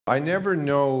I never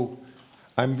know,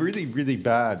 I'm really, really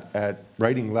bad at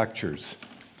writing lectures.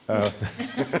 I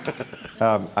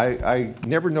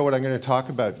never know what I'm going to talk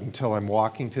about until I'm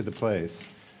walking to the place.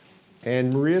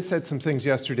 And Maria said some things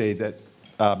yesterday that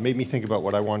made me think about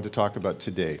what I wanted to talk about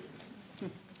today.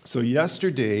 So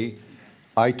yesterday,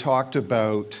 I talked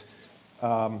about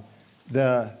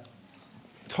the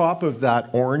top of that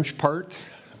orange part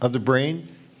of the brain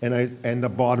and the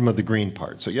bottom of the green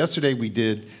part. So yesterday we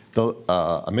did the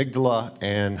amygdala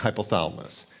and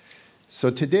hypothalamus. So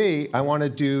today I want to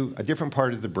do a different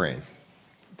part of the brain.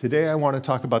 Today I want to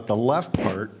talk about the left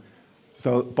part,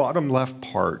 the bottom left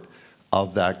part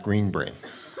of that green brain,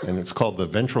 and it's called the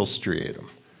ventral striatum.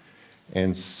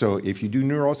 And so if you do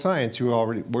neuroscience, you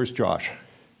already, where's Josh?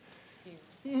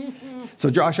 So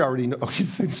Josh already knows, oh,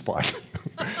 he's the same spot.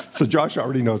 So Josh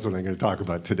already knows what I'm going to talk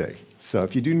about today. So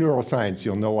if you do neuroscience,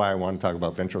 you'll know why I want to talk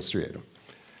about ventral striatum.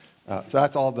 So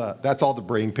that's all the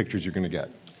brain pictures you're going to get.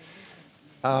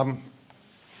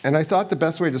 And I thought the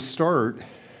best way to start,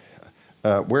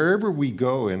 wherever we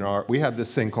go we have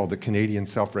this thing called the Canadian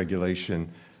Self-Regulation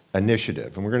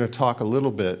Initiative. And we're going to talk a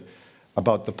little bit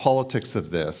about the politics of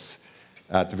this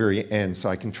at the very end, so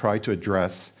I can try to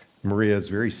address Maria's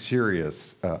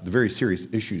the very serious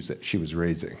issues that she was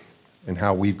raising and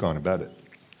how we've gone about it.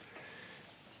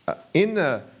 In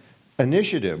the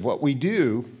initiative, what we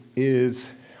do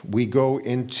is we go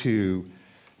into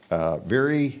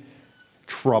very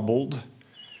troubled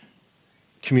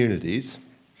communities.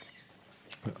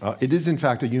 It is, in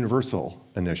fact, a universal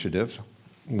initiative,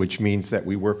 which means that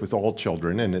we work with all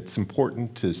children, and it's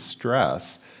important to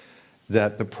stress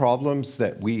that the problems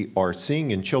that we are seeing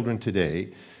in children today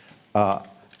are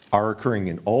occurring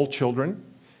in all children.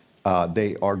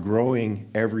 They are growing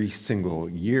every single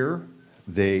year.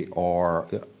 They are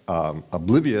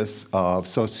oblivious of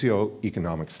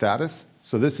socioeconomic status.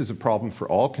 So this is a problem for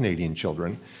all Canadian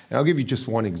children. And I'll give you just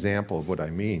one example of what I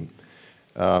mean.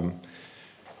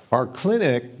 Our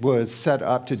clinic was set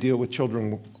up to deal with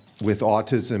children with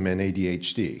autism and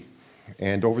ADHD.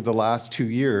 And over the last 2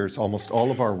 years, almost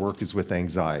all of our work is with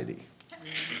anxiety.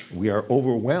 We are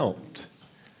overwhelmed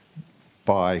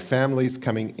by families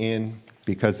coming in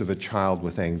because of a child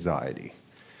with anxiety.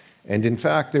 And in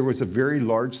fact, there was a very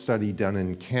large study done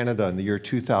in Canada in the year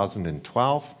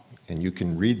 2012, and you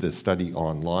can read the study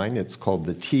online. It's called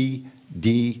the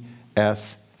TDSB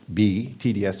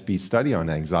study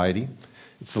on anxiety.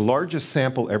 It's the largest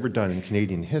sample ever done in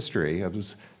Canadian history.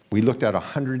 We looked at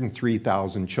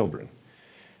 103,000 children.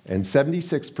 And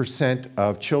 76%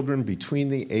 of children between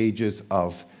the ages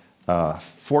of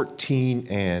 14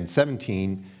 and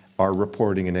 17 are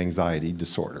reporting an anxiety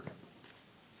disorder.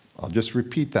 I'll just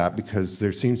repeat that because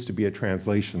there seems to be a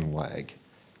translation lag.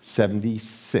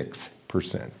 76%,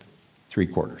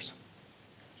 3/4.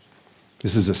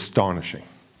 This is astonishing.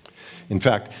 In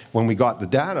fact, when we got the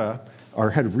data, our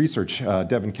head of research,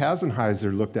 Devin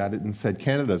Kazenheiser, looked at it and said,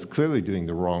 Canada is clearly doing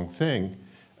the wrong thing.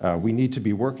 We need to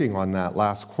be working on that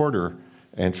last quarter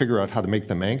and figure out how to make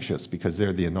them anxious because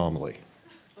they're the anomaly.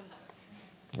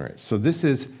 All right, so this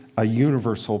is a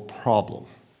universal problem.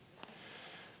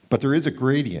 But there is a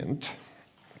gradient.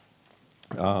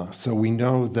 So we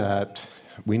know that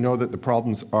the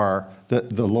problems are,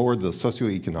 the lower the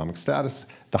socioeconomic status,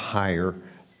 the higher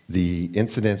the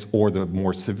incidence or the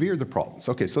more severe the problems.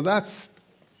 Okay, so that's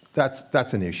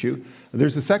an issue.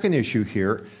 There's a second issue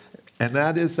here, and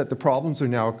that is that the problems are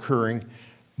now occurring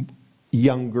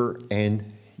younger and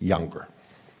younger.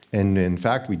 And in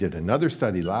fact, we did another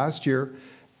study last year,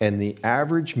 and the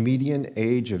average median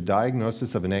age of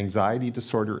diagnosis of an anxiety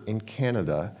disorder in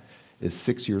Canada is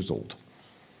 6 years old.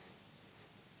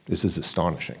 This is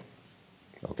astonishing,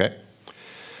 okay?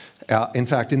 In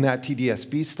fact, in that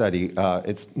TDSB study,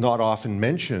 it's not often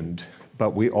mentioned,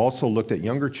 but we also looked at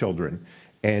younger children,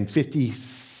 and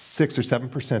 56 or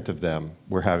 7% of them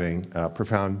were having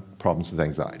profound problems with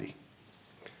anxiety.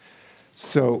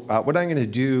 So what I'm going to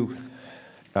do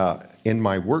in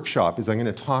my workshop is I'm going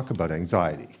to talk about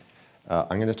anxiety.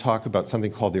 I'm going to talk about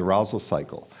something called the arousal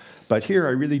cycle. But here I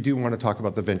really do want to talk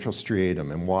about the ventral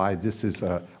striatum and why this is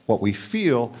what we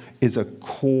feel is a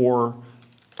core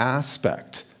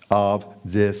aspect of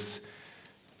this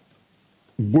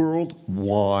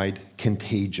worldwide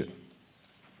contagion.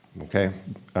 Okay?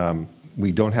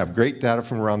 We don't have great data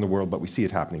from around the world, but we see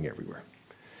it happening everywhere.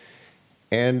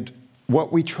 And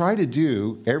what we try to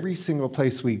do every single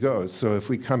place we go, so if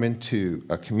we come into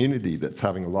a community that's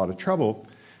having a lot of trouble,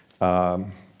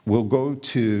 we'll go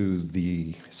to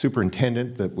the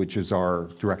superintendent, which is our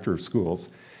director of schools,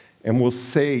 and we'll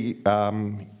say,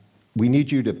 we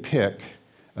need you to pick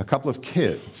a couple of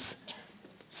kids.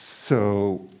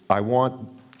 So I want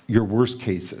your worst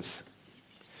cases.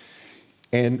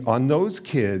 And on those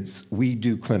kids, we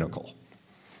do clinical.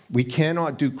 We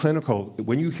cannot do clinical.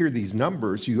 When you hear these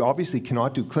numbers, you obviously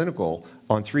cannot do clinical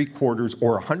on 3/4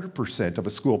 or 100% of a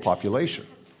school population.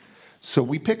 So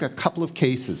we pick a couple of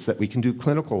cases that we can do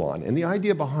clinical on. And the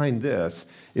idea behind this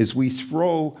is we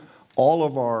throw all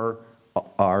of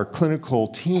our clinical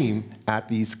team at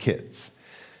these kids.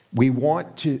 We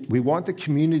want the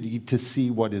community to see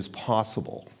what is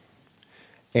possible.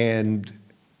 And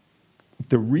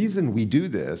the reason we do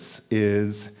this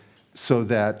is so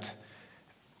that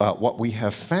what we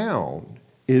have found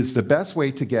is the best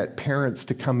way to get parents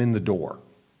to come in the door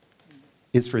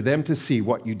is for them to see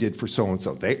what you did for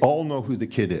so-and-so. They all know who the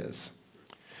kid is.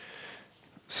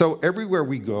 So everywhere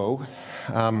we go,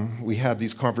 we have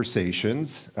these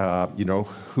conversations, you know,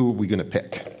 who are we going to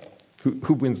pick?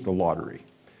 Who wins the lottery?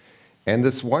 And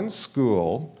this one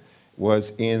school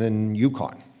was in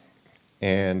Yukon.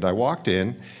 And I walked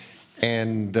in,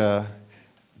 and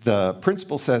the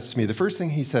principal says to me, the first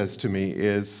thing he says to me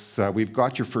is, we've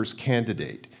got your first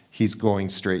candidate. He's going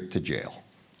straight to jail.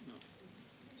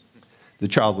 The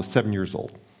child was 7 years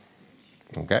old,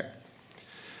 okay?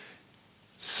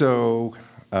 So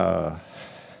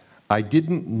I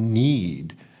didn't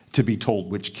need to be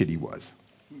told which kid he was.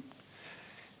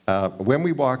 When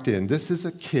we walked in, this is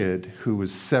a kid who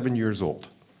was 7 years old,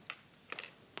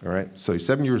 all right? So he's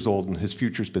 7 years old and his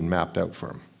future's been mapped out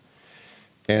for him.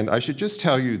 And I should just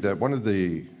tell you that one of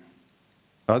the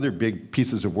other big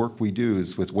pieces of work we do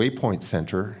is with Waypoint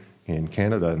Center in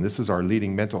Canada, and this is our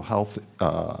leading mental health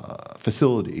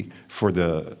facility for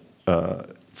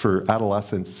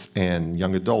adolescents and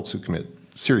young adults who commit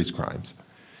serious crimes.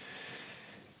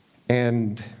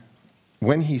 And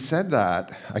when he said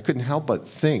that, I couldn't help but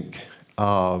think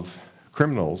of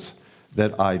criminals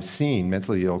that I've seen,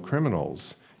 mentally ill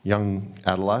criminals, young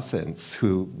adolescents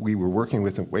who we were working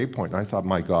with at Waypoint, and I thought,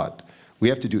 my God, we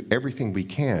have to do everything we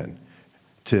can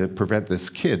to prevent this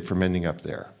kid from ending up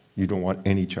there. You don't want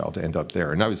any child to end up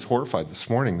there. And I was horrified this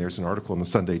morning. There's an article in the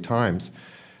Sunday Times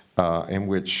in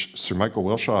which Sir Michael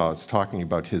Wilshaw is talking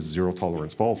about his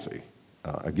zero-tolerance policy.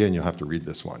 Again, you'll have to read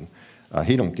this one.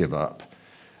 He don't give up.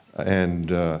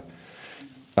 And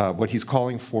what he's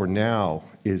calling for now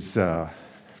is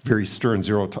very stern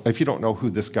if you don't know who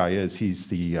this guy is, he's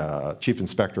the Chief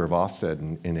Inspector of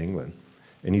Ofsted in England.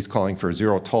 And he's calling for a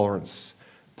zero-tolerance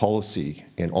policy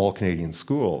in all Canadian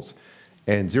schools.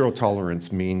 And zero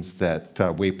tolerance means that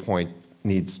Waypoint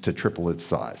needs to triple its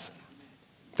size.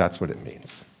 That's what it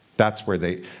means. That's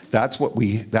what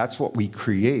we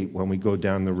create when we go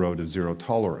down the road of zero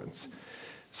tolerance.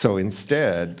 So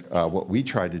instead, what we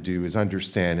try to do is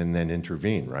understand and then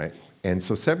intervene, right? And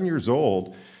so 7 years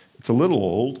old, it's a little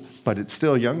old, but it's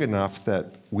still young enough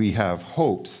that we have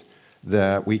hopes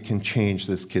that we can change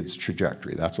this kid's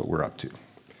trajectory. That's what we're up to.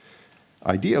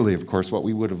 Ideally, of course, what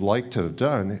we would have liked to have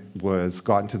done was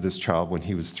gotten to this child when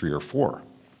he was 3 or 4.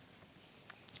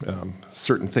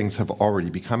 Certain things have already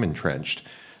become entrenched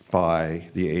by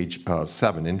the age of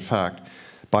 7. In fact,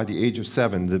 by the age of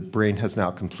 7, the brain has now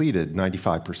completed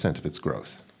 95% of its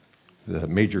growth. The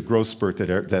major growth spurt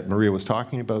that Maria was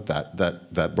talking about,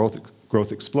 that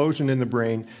growth explosion in the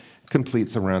brain,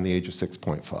 completes around the age of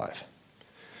 6.5.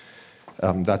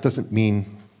 That doesn't mean,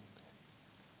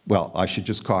 well, I should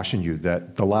just caution you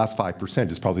that the last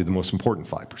 5% is probably the most important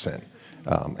 5%,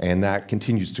 and that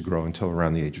continues to grow until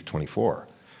around the age of 24.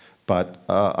 But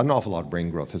an awful lot of brain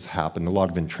growth has happened, a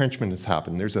lot of entrenchment has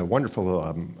happened. There's a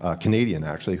wonderful Canadian,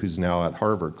 actually, who's now at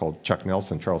Harvard called Charles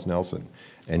Nelson,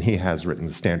 and he has written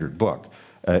the standard book.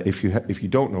 If you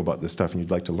don't know about this stuff and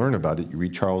you'd like to learn about it, you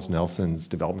read Charles Nelson's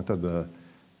Development of the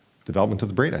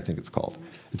Brain, I think it's called.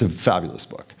 It's a fabulous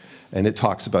book. And it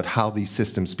talks about how these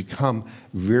systems become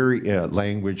very,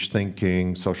 language,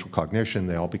 thinking, social cognition,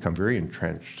 they all become very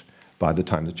entrenched by the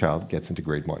time the child gets into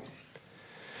grade 1.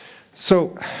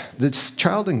 So this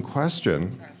child in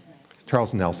question,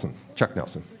 Charles Nelson, Chuck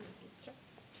Nelson.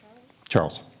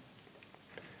 Charles.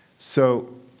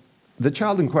 So the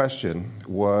child in question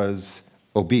was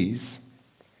obese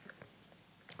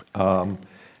and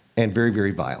very,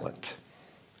 very violent.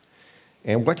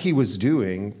 And what he was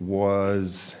doing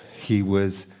was he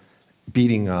was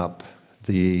beating up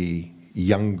the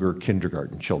younger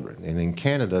kindergarten children. And in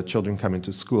Canada, children come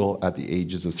into school at the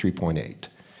ages of 3.8.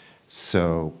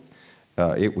 So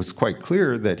it was quite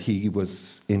clear that he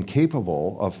was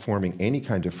incapable of forming any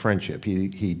kind of friendship.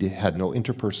 He had no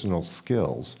interpersonal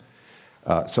skills.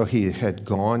 So he had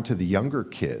gone to the younger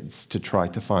kids to try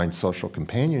to find social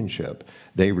companionship.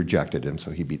 They rejected him, so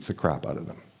he beats the crap out of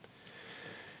them.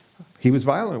 He was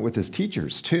violent with his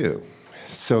teachers, too.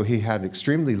 so he had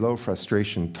extremely low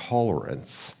frustration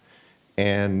tolerance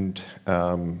and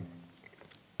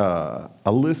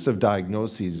a list of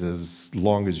diagnoses as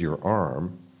long as your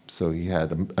arm. So he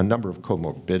had a number of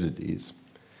comorbidities.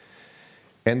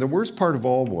 And the worst part of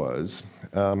all was,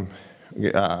 I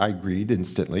agreed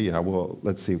instantly, yeah, well,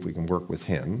 let's see if we can work with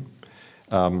him.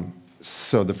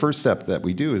 So the first step that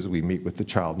we do is we meet with the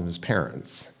child and his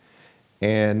parents.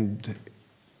 And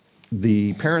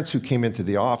the parents who came into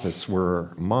the office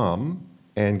were mom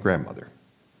and grandmother,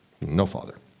 no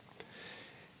father.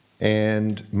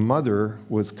 And mother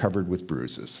was covered with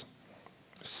bruises.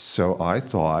 So I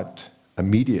thought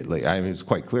immediately, I mean, it was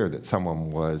quite clear that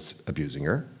someone was abusing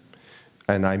her.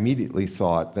 And I immediately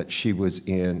thought that she was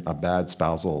in a bad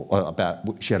spousal,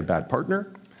 she had a bad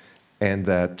partner, and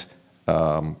that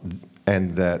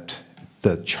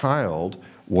the child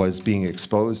was being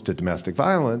exposed to domestic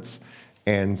violence.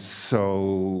 And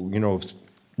so, you know,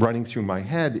 running through my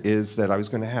head is that I was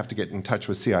going to have to get in touch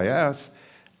with CIS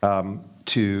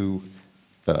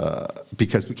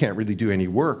because we can't really do any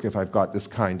work if I've got this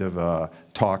kind of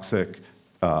toxic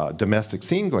domestic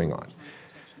scene going on.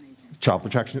 Child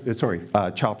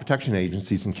protection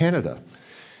agencies in Canada.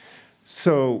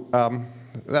 So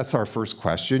that's our first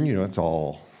question. You know, it's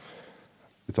all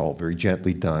very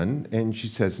gently done. And she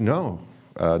says, no,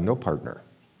 no partner.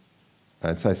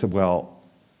 And so I said, well,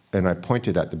 and I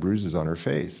pointed at the bruises on her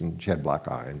face, and she had black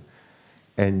eye.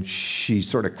 And she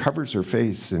sort of covers her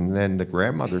face, and then the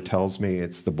grandmother tells me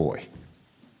it's the boy.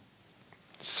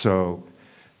 So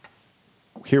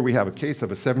here we have a case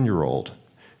of a 7-year-old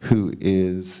who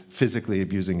is physically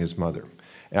abusing his mother.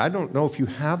 And I don't know if you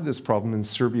have this problem in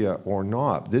Serbia or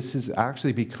not. This has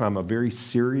actually become a very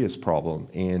serious problem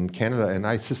in Canada, and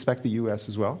I suspect the US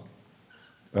as well.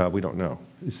 We don't know.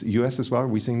 Is the US as well? Are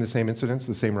we seeing the same incidents,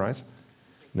 the same rise?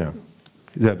 No.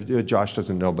 Josh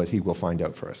doesn't know, but he will find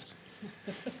out for us.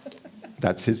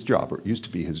 That's his job, or it used to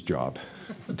be his job,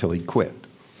 until he quit.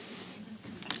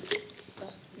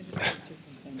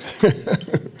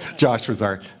 Josh was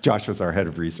our head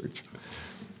of research.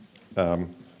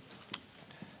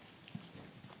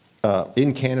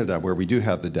 In Canada, where we do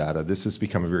have the data, this has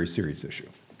become a very serious issue,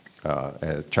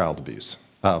 child abuse.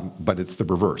 But it's the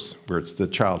reverse, where it's the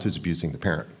child who's abusing the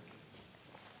parent.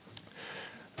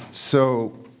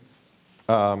 So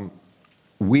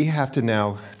we have to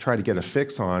now try to get a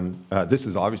fix on, this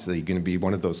is obviously going to be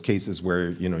one of those cases where,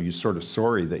 you know, you're sort of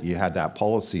sorry that you had that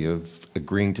policy of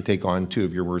agreeing to take on 2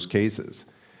 of your worst cases,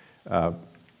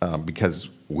 because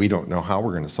we don't know how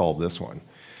we're going to solve this one.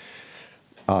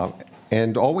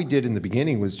 And all we did in the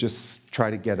beginning was just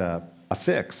try to get a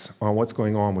fix on what's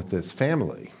going on with this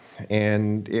family.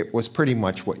 And it was pretty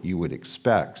much what you would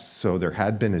expect. So there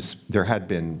had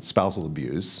been spousal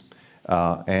abuse,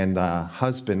 and the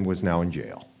husband was now in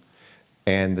jail.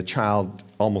 And the child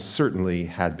almost certainly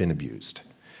had been abused.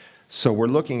 So we're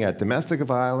looking at domestic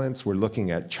violence, we're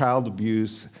looking at child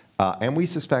abuse, and we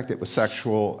suspect it was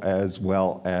sexual as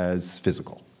well as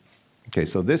physical. Okay,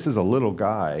 so this is a little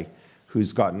guy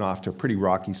who's gotten off to a pretty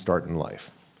rocky start in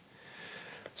life.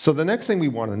 So the next thing we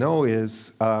want to know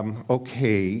is,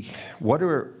 okay, what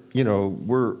are, you know,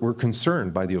 we're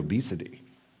concerned by the obesity.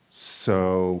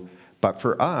 So, but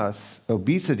for us,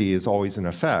 obesity is always an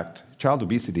effect. Child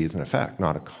obesity is an effect,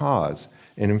 not a cause.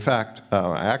 And in fact,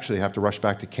 I actually have to rush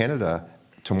back to Canada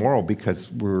tomorrow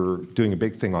because we're doing a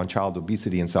big thing on child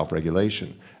obesity and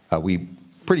self-regulation. We're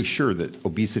pretty sure that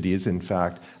obesity is in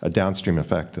fact a downstream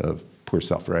effect of poor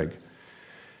self-reg.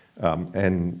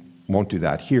 And won't do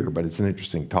that here, but it's an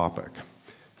interesting topic.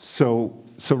 So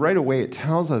right away it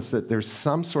tells us that there's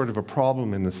some sort of a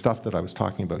problem in the stuff that I was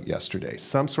talking about yesterday,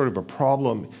 some sort of a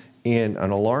problem in an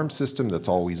alarm system that's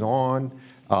always on,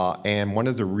 and one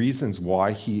of the reasons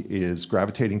why he is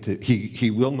gravitating to,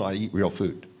 he will not eat real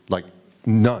food, like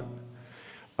none.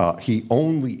 He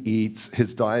only eats,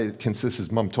 his diet consists,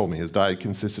 his mom told me, his diet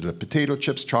consisted of potato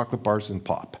chips, chocolate bars, and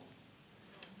pop.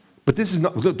 But this is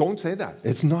not, don't say that,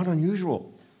 it's not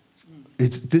unusual.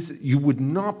 It's this, you would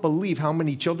not believe how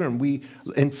many children we,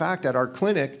 in fact, at our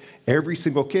clinic, every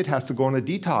single kid has to go on a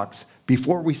detox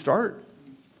before we start.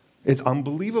 It's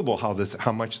unbelievable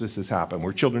how much this has happened,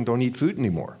 where children don't eat food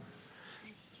anymore.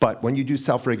 But when you do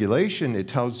self-regulation, it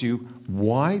tells you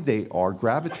why they are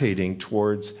gravitating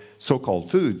towards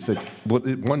so-called foods that,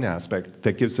 one aspect,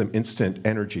 that gives them instant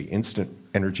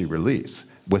energy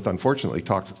release, with unfortunately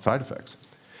toxic side effects.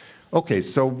 Okay,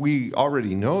 so we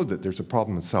already know that there's a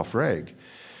problem with self-reg.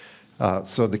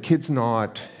 So the kid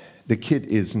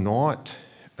is not,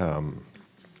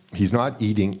 he's not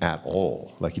eating at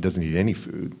all, like he doesn't eat any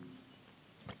food.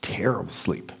 Terrible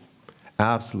sleep,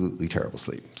 absolutely terrible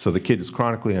sleep. So the kid is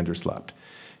chronically underslept.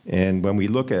 And when we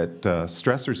look at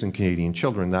stressors in Canadian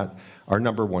children, our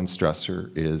number one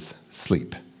stressor is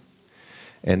sleep.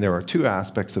 And there are two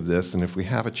aspects of this, and if we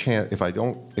have a chance, if I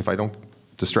don't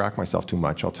distract myself too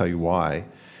much, I'll tell you why.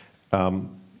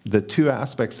 The two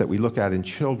aspects that we look at in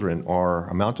children are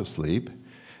amount of sleep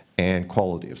and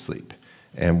quality of sleep.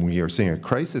 And we are seeing a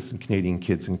crisis in Canadian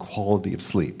kids in quality of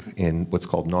sleep, in what's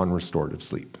called non-restorative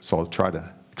sleep. So I'll try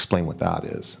to explain what that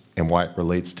is and why it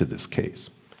relates to this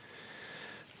case.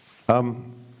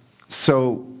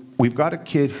 So we've got a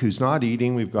kid who's not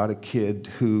eating, we've got a kid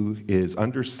who is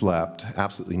underslept,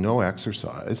 absolutely no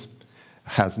exercise,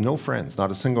 has no friends,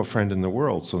 not a single friend in the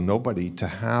world, so nobody to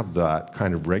have that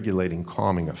kind of regulating,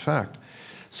 calming effect.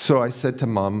 So I said to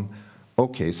Mom,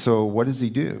 okay, so what does he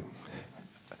do?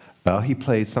 Well, he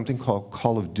plays something called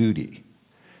Call of Duty.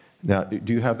 Now,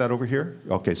 do you have that over here?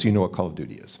 Okay, so you know what Call of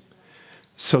Duty is.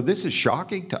 So this is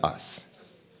shocking to us.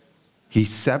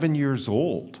 He's 7 years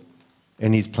old,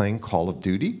 and he's playing Call of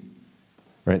Duty,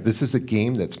 right? This is a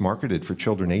game that's marketed for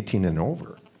children 18 and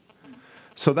over.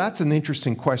 So that's an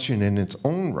interesting question in its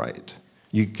own right.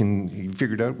 You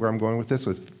figured out where I'm going with this,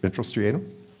 with ventral striatum?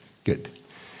 Good.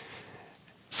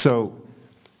 So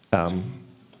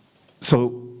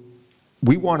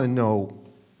we want to know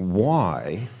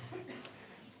why,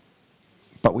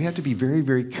 but we have to be very,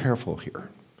 very careful here.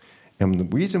 And the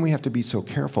reason we have to be so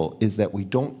careful is that we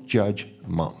don't judge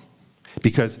Mom.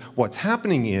 Because what's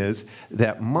happening is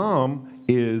that Mom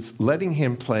is letting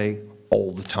him play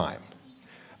all the time.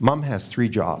 Mom has 3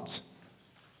 jobs.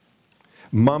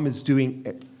 Mom is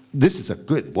this is a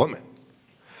good woman.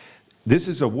 This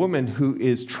is a woman who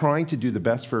is trying to do the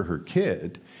best for her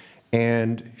kid,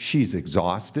 and she's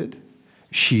exhausted.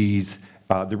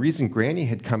 The reason Granny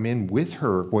had come in with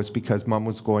her was because Mom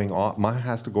was going off. Mom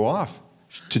has to go off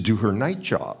to do her night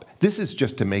job. This is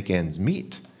just to make ends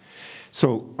meet.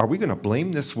 So are we going to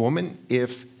blame this woman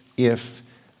if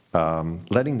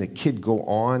letting the kid go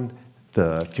on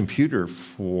the computer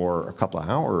for a couple of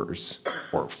hours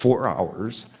or 4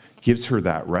 hours gives her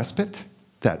that respite,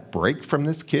 that break from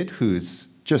this kid who's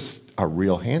just a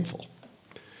real handful?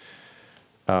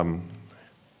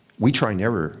 We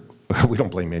don't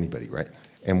blame anybody, right?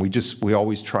 And we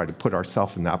always try to put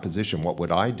ourselves in that position. What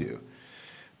would I do?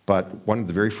 But one of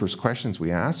the very first questions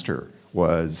we asked her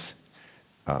was,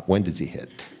 when does he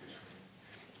hit?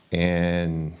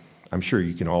 And I'm sure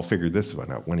you can all figure this one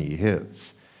out. When he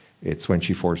hits, it's when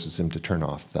she forces him to turn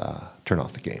off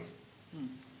the game.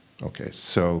 Okay,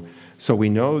 so we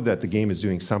know that the game is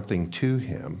doing something to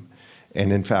him,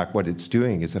 and in fact, what it's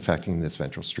doing is affecting this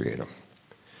ventral striatum.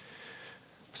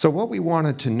 So what we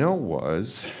wanted to know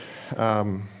was,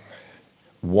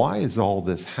 why is all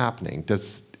this happening?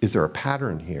 Is there a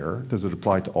pattern here? Does it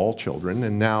apply to all children?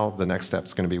 And now the next step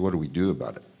is going to be, what do we do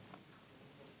about it?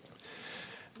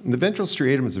 And the ventral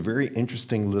striatum is a very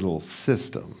interesting little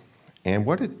system. And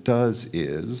what it does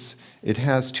is, it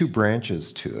has 2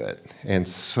 branches to it. And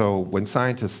so when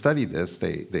scientists study this,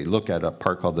 they look at a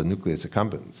part called the nucleus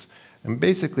accumbens. And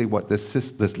basically what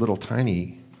this little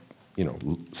tiny,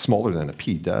 smaller than a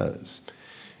pea does,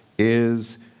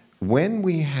 is when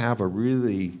we have a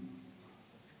really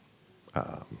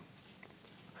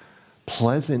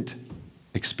pleasant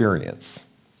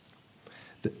experience,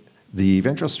 the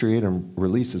ventral striatum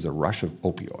releases a rush of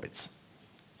opioids.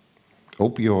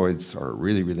 Opioids are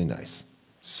really, really nice.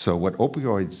 So what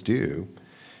opioids do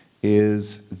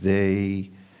is they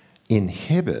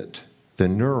inhibit the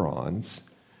neurons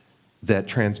that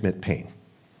transmit pain.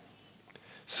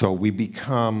 So we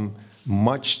become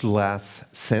much less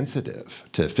sensitive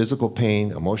to physical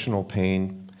pain, emotional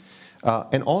pain,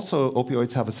 and also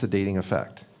opioids have a sedating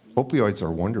effect. Opioids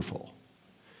are wonderful.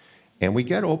 And we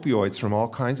get opioids from all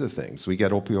kinds of things. We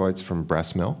get opioids from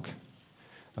breast milk.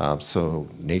 So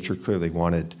nature clearly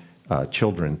wanted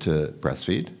children to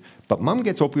breastfeed. But Mom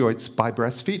gets opioids by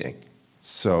breastfeeding.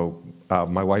 So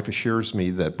my wife assures me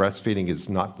that breastfeeding is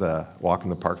not the walk in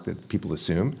the park that people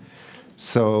assume.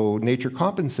 So nature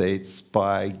compensates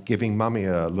by giving Mommy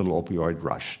a little opioid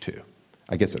rush too.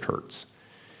 I guess it hurts.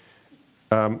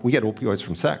 We get opioids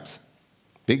from sex.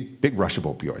 Big rush of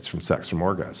opioids from sex, from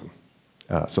orgasm.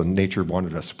 So nature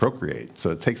wanted us to procreate, so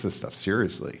it takes this stuff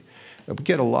seriously. We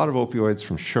get a lot of opioids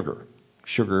from sugar.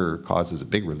 Sugar causes a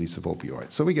big release of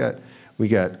opioids. So we get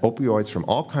opioids from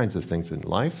all kinds of things in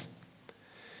life.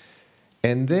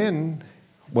 And then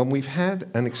when we've had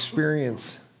an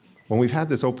experience, when we've had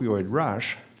this opioid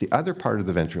rush, the other part of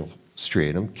the ventral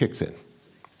striatum kicks in.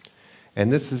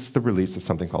 And this is the release of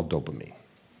something called dopamine.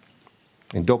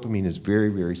 And dopamine is very,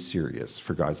 very serious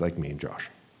for guys like me and Josh.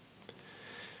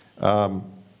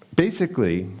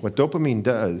 Basically, what dopamine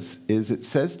does is it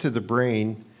says to the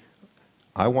brain,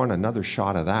 I want another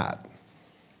shot of that.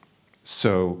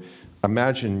 So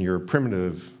imagine you're a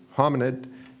primitive hominid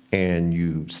and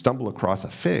you stumble across a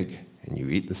fig and you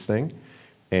eat this thing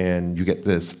and you get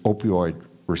this opioid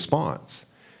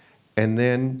response. And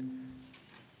then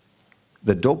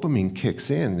the dopamine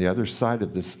kicks in, the other side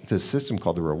of this system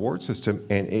called the reward system,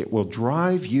 and it will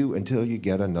drive you until you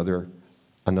get another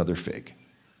fig.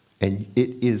 And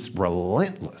it is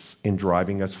relentless in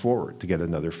driving us forward to get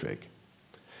another fig.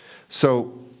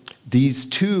 So these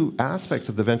two aspects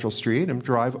of the ventral striatum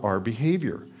drive our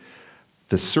behavior.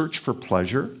 The search for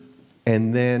pleasure,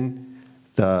 and then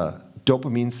the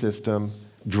dopamine system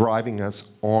driving us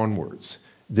onwards.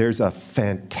 There's a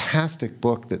fantastic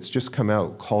book that's just come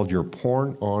out called Your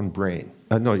Brain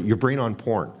on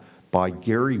Porn by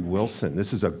Gary Wilson.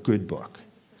 This is a good book.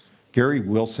 Gary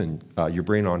Wilson, Your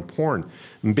Brain on Porn.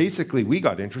 And basically, we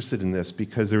got interested in this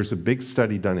because there's a big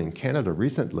study done in Canada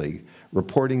recently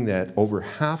reporting that over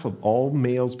half of all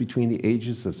males between the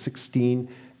ages of 16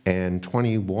 and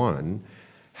 21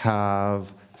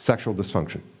 have sexual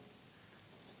dysfunction.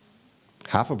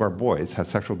 Half of our boys have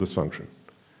sexual dysfunction.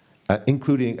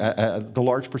 Including the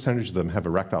large percentage of them have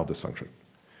erectile dysfunction.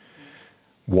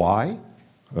 Why?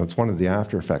 Well, it's one of the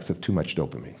after effects of too much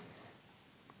dopamine.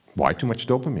 Why too much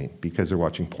dopamine? Because they're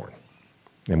watching porn.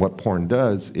 And what porn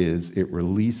does is it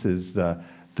releases the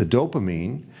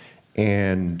dopamine,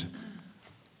 and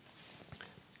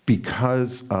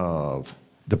because of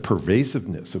the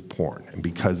pervasiveness of porn and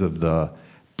because of the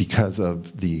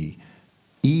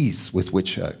ease with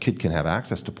which a kid can have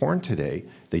access to porn today,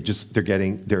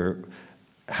 they're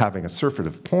having a surfeit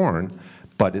of porn,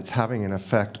 but it's having an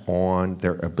effect on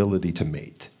their ability to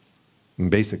mate. And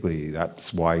basically,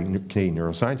 that's why Canadian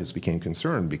neuroscientists became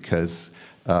concerned, because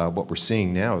what we're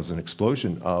seeing now is an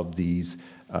explosion of these,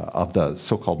 of the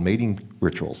so-called mating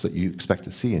rituals that you expect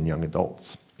to see in young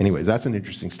adults. Anyways, that's an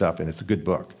interesting stuff, and it's a good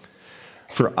book.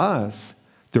 For us,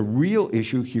 the real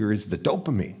issue here is the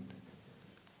dopamine.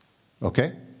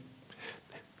 Okay?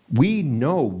 We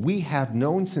have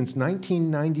known since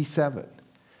 1997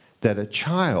 that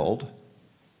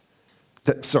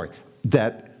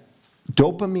that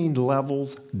dopamine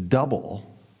levels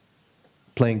double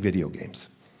playing video games.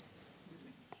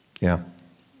 Yeah.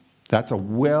 That's a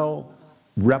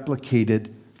well-replicated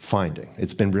finding.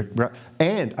 It's been,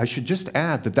 and I should just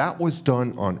add that that was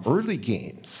done on early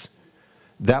games.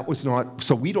 That was not,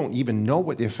 so we don't even know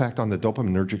what the effect on the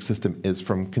dopaminergic system is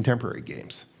from contemporary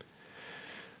games.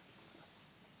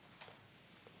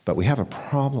 But we have a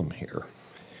problem here.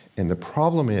 And the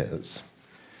problem is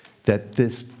that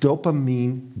this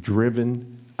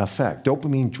dopamine-driven effect,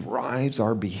 dopamine drives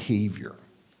our behavior.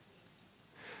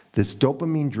 This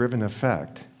dopamine-driven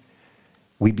effect,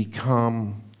 we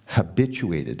become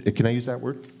habituated. Can I use that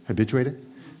word? Habituated?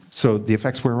 So the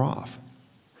effects wear off.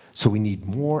 So we need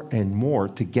more and more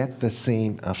to get the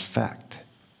same effect.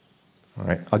 All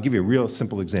right, I'll give you a real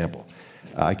simple example.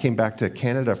 I came back to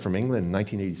Canada from England in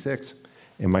 1986,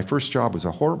 and my first job was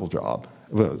a horrible job.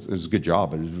 Well, it was a good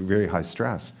job, but it was very high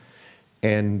stress.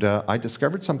 And I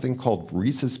discovered something called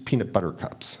Reese's Peanut Butter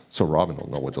Cups. So Robin will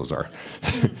know what those are.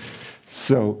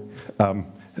 So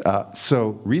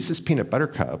Reese's Peanut Butter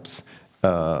Cups,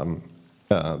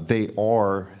 they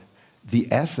are the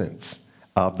essence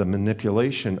of the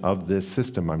manipulation of this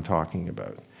system I'm talking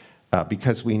about.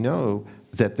 Because we know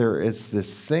that there is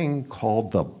this thing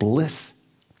called the bliss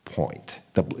point.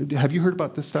 Have you heard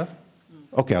about this stuff?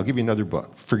 Okay, I'll give you another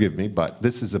book. Forgive me, but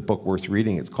this is a book worth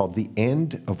reading. It's called The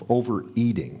End of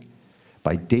Overeating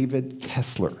by David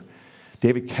Kessler.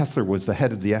 David Kessler was the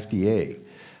head of the FDA.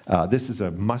 This is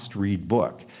a must-read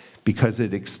book because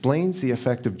it explains the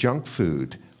effect of junk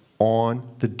food on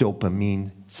the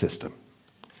dopamine system.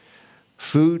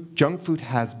 Junk food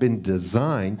has been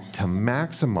designed to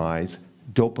maximize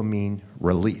dopamine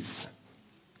release.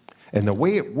 And the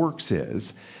way it works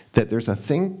is that there's a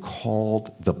thing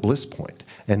called the bliss point.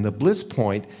 And the bliss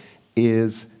point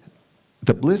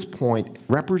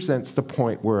represents the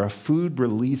point where a food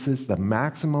releases the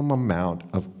maximum amount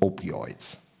of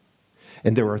opioids.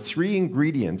 And there are 3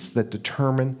 ingredients that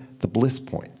determine the bliss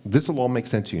point. This will all make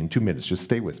sense to you in 2 minutes, just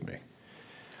stay with me.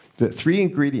 The 3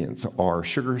 ingredients are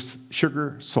sugar,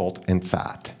 salt, and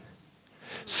fat.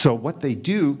 So what they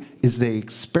do is they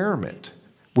experiment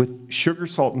with sugar,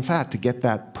 salt, and fat to get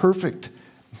that perfect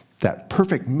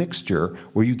mixture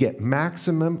where you get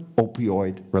maximum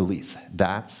opioid release.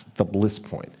 That's the bliss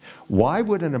point. Why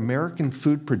would an American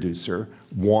food producer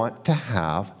want to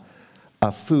have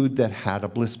a food that had a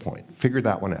bliss point? Figure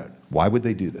that one out. Why would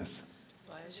they do this?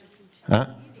 Huh?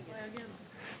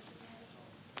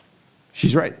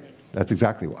 She's right. That's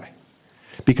exactly why.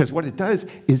 Because what it does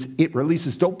is it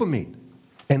releases dopamine.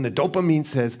 And the dopamine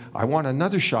says, I want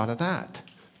another shot of that.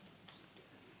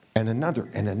 And another,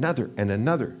 and another, and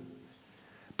another.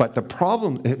 But the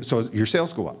problem, so your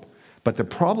sales go up. But the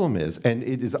problem is, and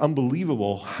it is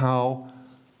unbelievable how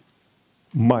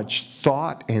much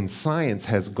thought and science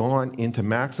has gone into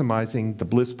maximizing the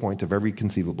bliss point of every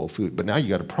conceivable food. But now you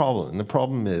got a problem, and the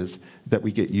problem is that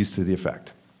we get used to the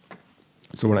effect.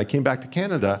 So when I came back to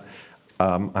Canada,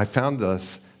 I found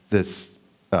this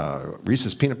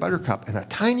Reese's Peanut Butter Cup, and a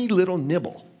tiny little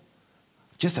nibble,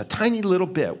 just a tiny little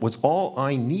bit, was all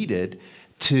I needed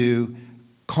to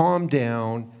calm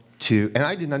down, and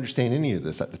I didn't understand any of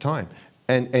this at the time,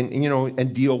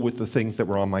 and deal with the things that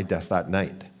were on my desk that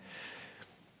night.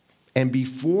 And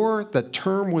before the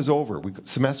term was over,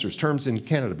 terms in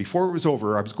Canada, before it was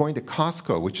over, I was going to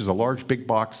Costco, which is a large big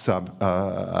box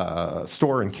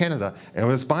store in Canada, and I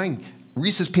was buying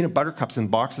Reese's Peanut Butter Cups in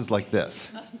boxes like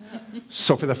this.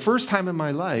 So for the first time in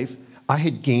my life, I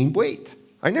had gained weight.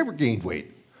 I never gained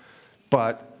weight.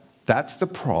 But that's the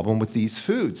problem with these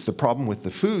foods. The problem with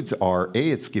the foods are, A,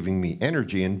 it's giving me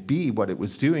energy, and B, what it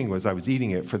was doing was I was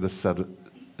eating it for the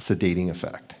sedating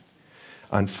effect.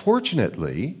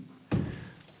 Unfortunately,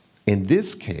 in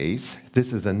this case,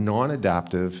 this is a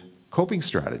non-adaptive coping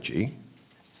strategy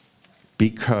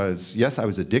because, yes, I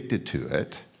was addicted to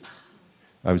it.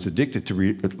 I was addicted to,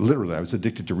 literally, I was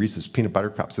addicted to Reese's Peanut Butter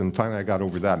Cups, and finally I got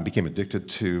over that and became addicted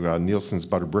to Nielsen's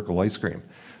Butter Brickle ice cream.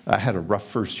 I had a rough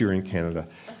first year in Canada.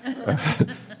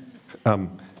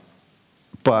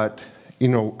 But,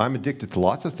 I'm addicted to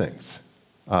lots of things.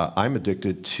 I'm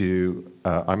addicted to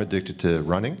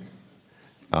running.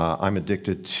 I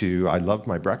loved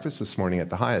my breakfast this morning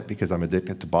at the Hyatt because I'm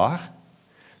addicted to Bach.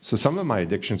 So some of my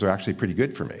addictions are actually pretty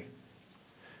good for me.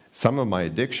 Some of my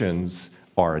addictions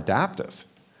are adaptive.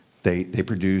 They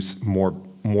produce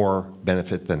more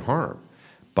benefit than harm.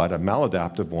 But a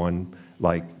maladaptive one,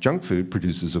 like junk food,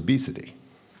 produces obesity.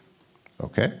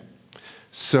 Okay?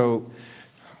 So,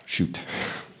 shoot.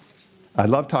 I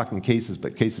love talking cases,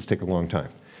 but cases take a long time.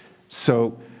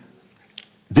 So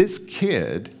this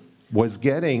kid was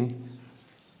getting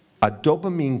a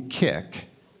dopamine kick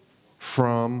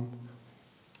from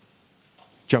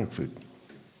junk food.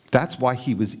 That's why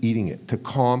he was eating it, to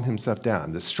calm himself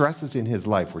down. The stresses in his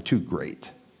life were too great.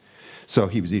 So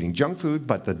he was eating junk food,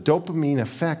 but the dopamine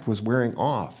effect was wearing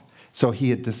off. So he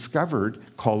had discovered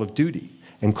Call of Duty.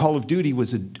 And Call of Duty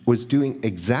was doing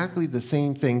exactly the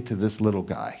same thing to this little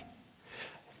guy.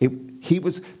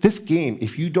 This game,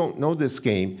 if you don't know this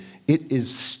game, it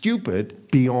is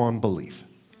stupid beyond belief.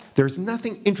 There's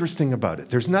nothing interesting about it.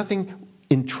 There's nothing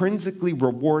intrinsically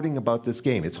rewarding about this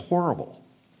game. It's horrible.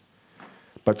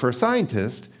 But for a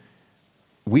scientist,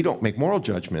 we don't make moral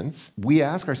judgments. We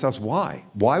ask ourselves, why?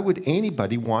 Why would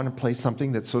anybody want to play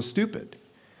something that's so stupid?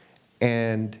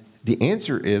 And the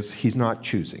answer is he's not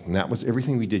choosing. And that was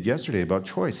everything we did yesterday about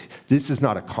choice. This is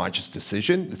not a conscious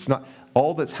decision. It's not.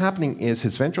 All that's happening is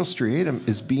his ventral striatum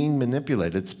is being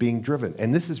manipulated. It's being driven.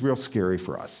 And this is real scary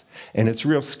for us. And it's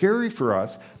real scary for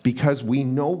us because we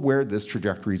know where this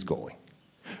trajectory is going.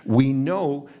 We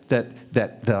know that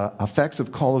the effects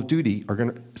of Call of Duty are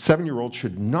going to, 7-year-olds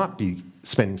should not be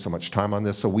spending so much time on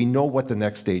this, so we know what the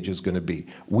next stage is going to be.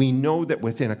 We know that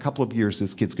within a couple of years,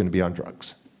 this kid's going to be on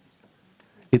drugs.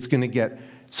 It's going to get,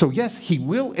 so yes, he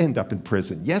will end up in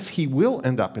prison. Yes, he will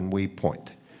end up in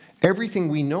Waypoint. Everything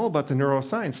we know about the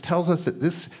neuroscience tells us that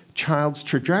this child's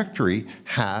trajectory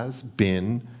has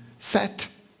been set.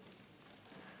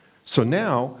 So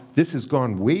now, this has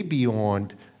gone way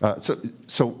beyond.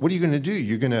 So what are you going to do?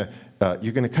 You're going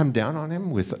to come down on him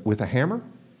with a hammer?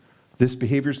 This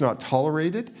behavior is not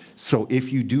tolerated. So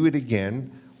if you do it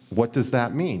again, what does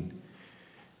that mean?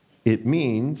 It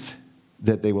means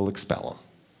that they will expel him.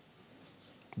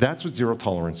 That's what zero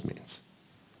tolerance means.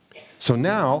 So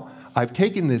now I've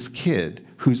taken this kid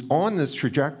who's on this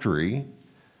trajectory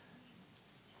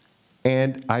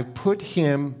and I've put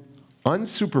him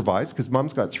unsupervised, because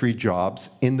mom's got 3 jobs,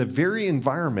 in the very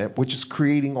environment which is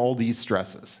creating all these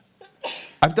stresses.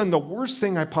 I've done the worst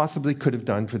thing I possibly could have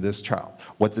done for this child.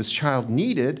 What this child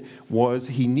needed was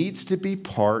he needs to be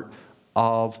part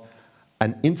of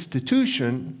an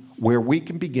institution where we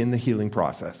can begin the healing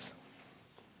process.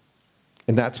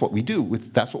 And that's what we do.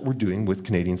 That's what we're doing with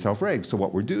Canadian Self-Reg. So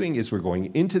what we're doing is we're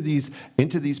going into these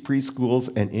preschools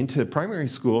and into primary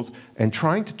schools and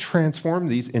trying to transform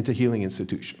these into healing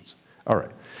institutions. All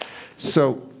right.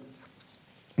 So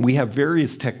we have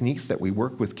various techniques that we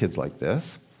work with kids like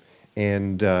this.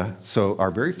 And so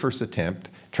our very first attempt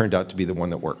turned out to be the one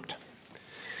that worked.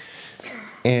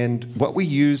 And what we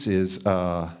use is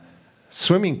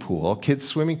swimming pool, kid's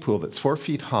swimming pool that's 4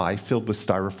 feet high, filled with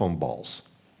styrofoam balls.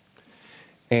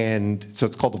 And so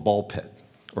it's called a ball pit,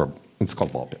 or it's called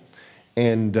a ball pit.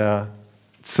 And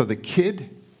so the kid,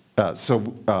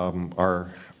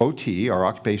 our OT, our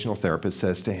occupational therapist,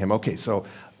 says to him, okay, so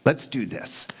let's do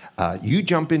this. You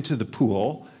jump into the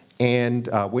pool, and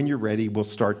when you're ready, we'll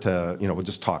start to, we'll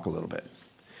just talk a little bit.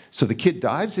 So the kid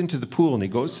dives into the pool, and he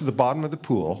goes to the bottom of the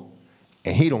pool,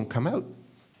 and he don't come out.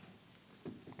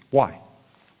 Why?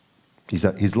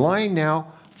 He's lying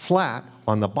now flat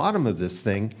on the bottom of this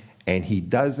thing, and he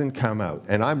doesn't come out.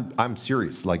 And I'm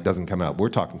serious, like doesn't come out. We're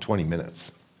talking 20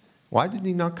 minutes. Why did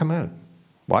he not come out?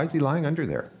 Why is he lying under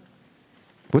there?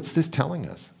 What's this telling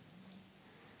us?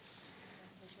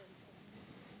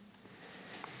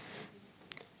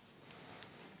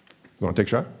 You want to take a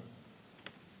shot?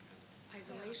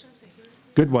 Isolation, security.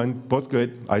 Good one, both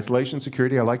good. Isolation,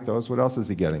 security, I like those. What else is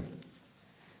he getting?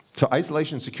 So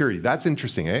isolation, security, that's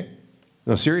interesting, eh?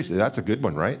 No, seriously, that's a good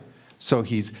one, right? So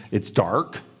it's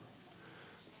dark.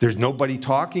 There's nobody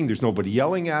talking. There's nobody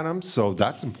yelling at him. So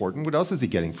that's important. What else is he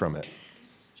getting from it?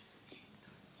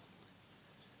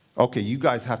 Okay, you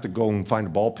guys have to go and find a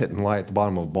ball pit and lie at the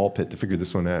bottom of a ball pit to figure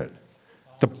this one out.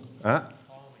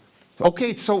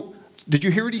 Okay, so did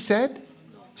you hear what he said?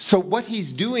 So what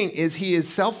he's doing is he is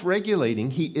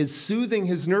self-regulating. He is soothing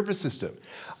his nervous system.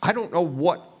 I don't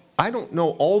know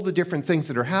all the different things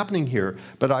that are happening here,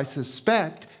 but I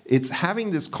suspect it's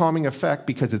having this calming effect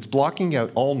because it's blocking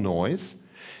out all noise.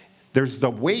 There's the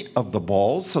weight of the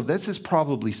balls, so this is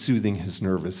probably soothing his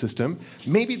nervous system.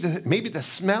 Maybe the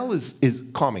smell is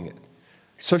calming it.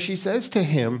 So she says to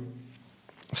him,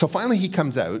 so finally he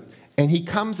comes out, and he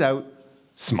comes out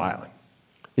smiling.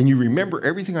 And you remember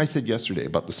everything I said yesterday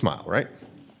about the smile, right?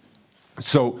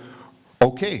 So,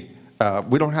 okay,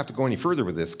 we don't have to go any further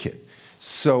with this kid.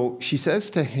 So she says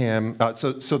to him,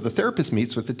 so the therapist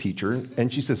meets with the teacher,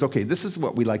 and she says, okay, this is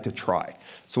what we like to try.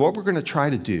 So what we're going to try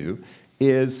to do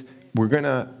is we're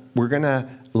gonna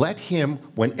let him,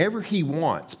 whenever he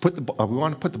wants, we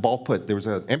want to put the ball pit, there was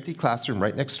an empty classroom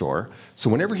right next door, so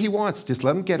whenever he wants, just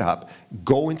let him get up,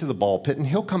 go into the ball pit, and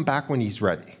he'll come back when he's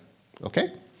ready,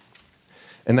 okay?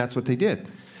 And that's what they did.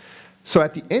 So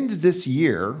at the end of this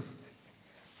year,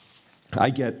 I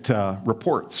get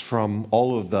reports from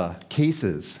all of the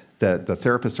cases that the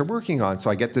therapists are working on. So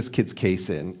I get this kid's case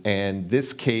in, and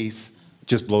this case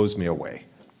just blows me away.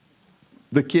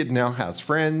 The kid now has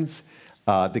friends.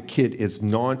 The kid is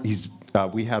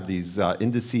we have these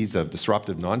indices of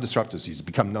disruptive, non-disruptive. He's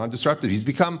become non-disruptive. He's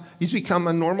become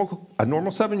a normal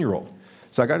 7-year-old.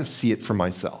 So I got to see it for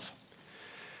myself.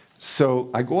 So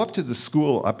I go up to the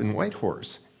school up in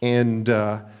Whitehorse, and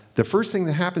the first thing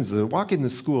that happens is I walk in the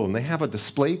school, and they have a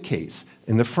display case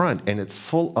in the front, and it's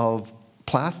full of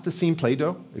plasticine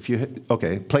Play-Doh.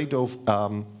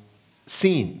 Play-Doh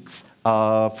scenes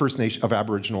of First Nation, of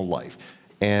Aboriginal life,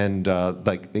 and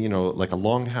like a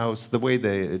longhouse, the way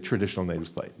the traditional natives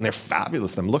play. And they're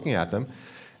fabulous. I'm looking at them,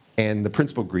 and the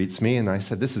principal greets me, and I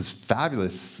said, "This is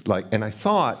fabulous." And I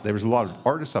thought there was a lot of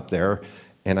artists up there.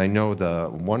 And I know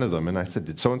one of them, and I said,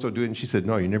 did so-and-so do it? And she said,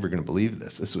 no, you're never going to believe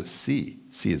this. This was C.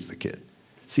 C is the kid.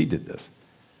 C did this.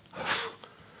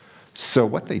 So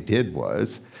what they did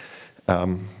was,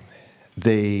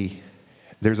 there's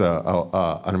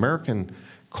an American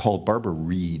called Barbara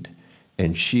Reed,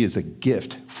 and she is a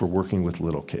gift for working with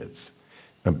little kids.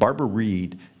 And Barbara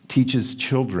Reed teaches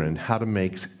children how to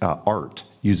make art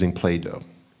using Play-Doh.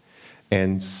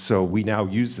 And so we now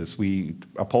use this.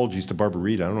 Apologies to Barbara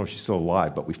Reed, I don't know if she's still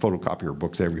alive, but we photocopy her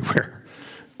books everywhere.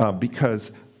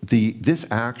 Because this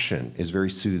action is very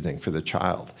soothing for the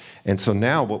child. And so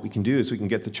now what we can do is we can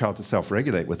get the child to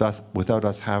self-regulate without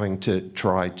us having to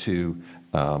try to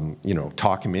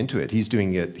talk him into it. He's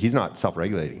doing it, he's not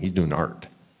self-regulating, he's doing art.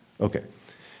 Okay,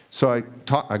 so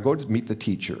I go to meet the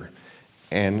teacher,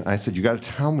 and I said, you got to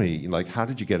tell me, how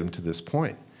did you get him to this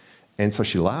point? And so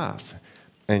she laughs.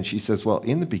 And she says, well,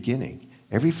 in the beginning,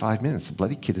 every 5 minutes, the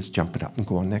bloody kid is jumping up and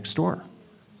going next door.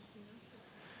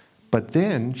 But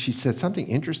then she said something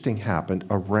interesting happened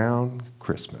around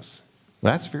Christmas.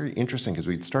 Well, that's very interesting because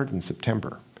we'd started in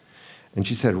September. And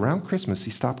she said, around Christmas,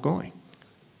 he stopped going.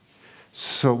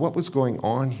 So what was going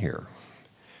on here?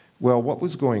 Well, what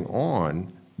was going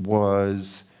on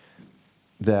was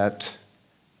that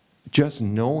just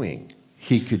knowing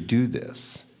he could do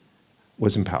this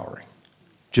was empowering.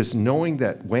 Just knowing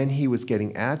that when he was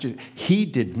getting agitated, he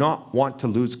did not want to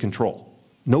lose control.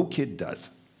 No kid does.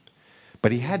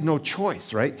 But he had no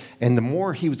choice, right? And the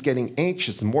more he was getting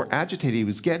anxious, the more agitated he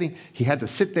was getting, he had to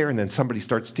sit there, and then somebody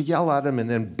starts to yell at him, and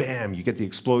then bam, you get the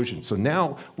explosion. So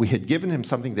now we had given him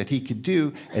something that he could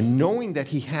do, and knowing that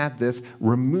he had this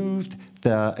removed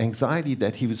the anxiety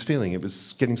that he was feeling. It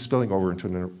was spilling over into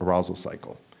an arousal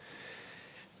cycle.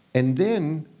 And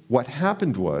then what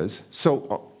happened was,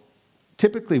 so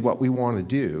typically what we want to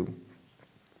do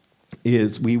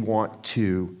is we want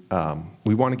to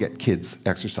get kids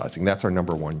exercising. That's our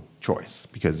number one choice,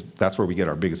 because that's where we get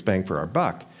our biggest bang for our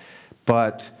buck.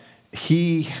 But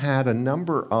he had a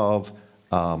number of,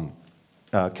 can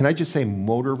I just say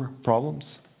motor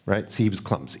problems, right? See, he was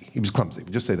clumsy. He was clumsy,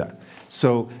 just say that.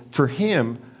 So for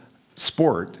him,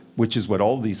 sport, which is what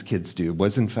all these kids do,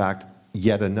 was in fact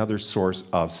yet another source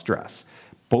of stress.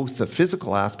 Both the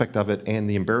physical aspect of it and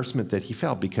the embarrassment that he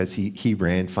felt because he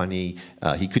ran funny,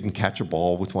 he couldn't catch a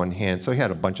ball with one hand, so he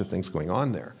had a bunch of things going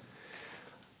on there.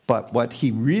 But what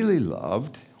he really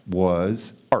loved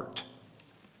was art.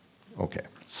 Okay,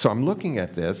 so I'm looking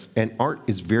at this, and art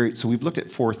is so we've looked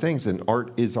at 4 things, and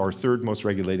art is our 3rd most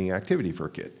regulating activity for a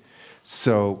kid.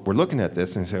 So we're looking at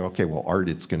this and say, okay, well, art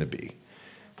it's going to be.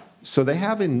 So they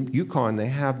have in Yukon, they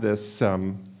have this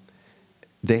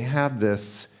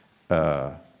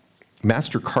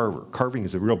master carver. Carving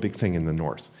is a real big thing in the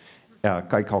north, a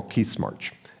guy called Keith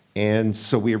Smarch. And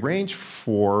so we arranged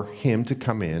for him to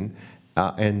come in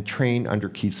and train under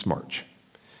Keith Smarch.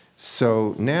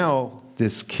 So now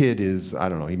this kid is, I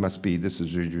don't know, he must be,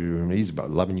 he's about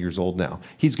 11 years old now.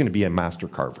 He's going to be a master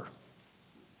carver.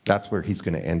 That's where he's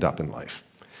going to end up in life.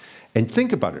 And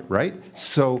think about it, right?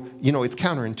 So, you know, it's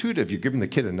counterintuitive. You're giving the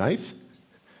kid a knife?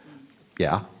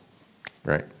 Yeah,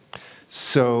 right.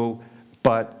 So,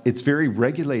 but it's very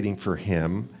regulating for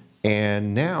him,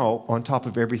 and now, on top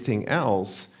of everything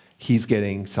else, he's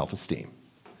getting self-esteem,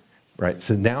 right?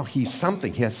 So now he's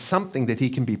something. He has something that he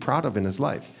can be proud of in his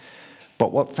life.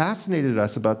 But what fascinated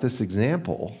us about this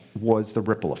example was the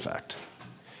ripple effect.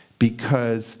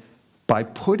 Because by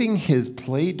putting his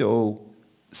Play-Doh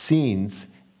scenes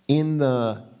in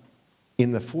the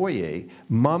foyer,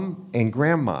 Mom and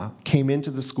Grandma came into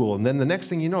the school, and then the next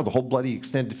thing you know, the whole bloody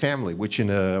extended family, which in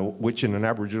an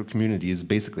Aboriginal community is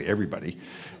basically everybody,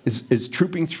 is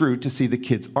trooping through to see the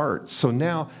kids' art. So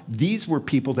now these were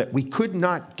people that we could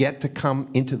not get to come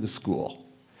into the school.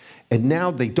 And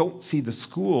now they don't see the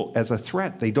school as a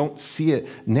threat. They don't see it.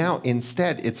 Now,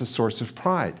 instead, it's a source of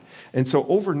pride. And so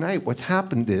overnight, what's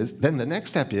happened is, then the next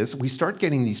step is, we start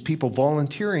getting these people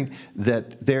volunteering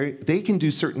that they can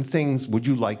do certain things. Would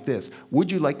you like this?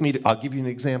 Would you like me to, I'll give you an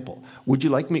example. Would you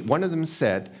like me, one of them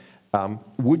said,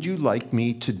 would you like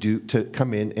me to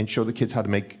come in and show the kids how to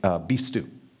make beef stew?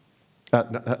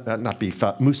 Not beef,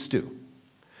 moose stew.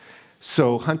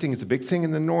 So hunting is a big thing in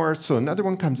the north. So another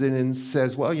one comes in and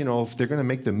says, well, you know, if they're going to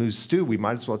make the moose stew, we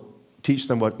might as well teach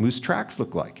them what moose tracks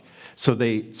look like. So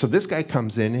this guy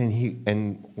comes in,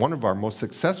 and one of our most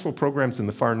successful programs in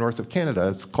the far north of Canada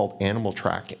is called animal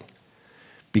tracking.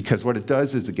 Because what it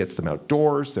does is it gets them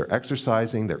outdoors, they're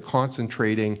exercising, they're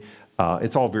concentrating.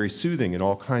 It's all very soothing in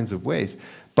all kinds of ways.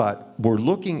 But we're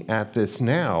looking at this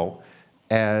now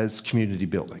as community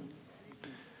building.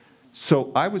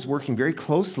 So I was working very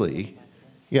closely,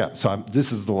 yeah, so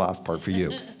this is the last part for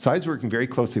you. So I was working very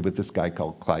closely with this guy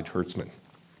called Clyde Hertzman.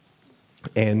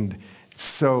 And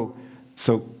so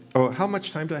how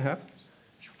much time do I have?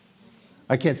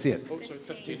 I can't see it. Oh, so it's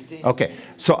 15. Okay,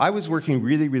 so I was working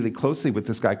really, really closely with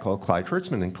this guy called Clyde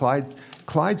Hertzman, and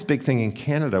Clyde's big thing in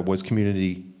Canada was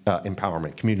community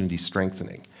empowerment, community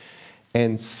strengthening.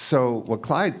 And so what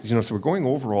Clyde, you know, so we're going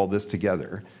over all this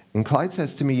together, and Clyde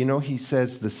says to me, you know, he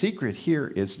says, the secret here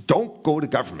is don't go to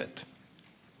government.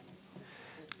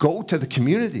 Go to the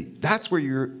community. That's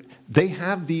where they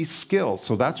have these skills,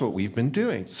 so that's what we've been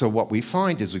doing. So what we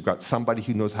find is we've got somebody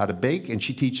who knows how to bake, and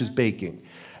she teaches baking.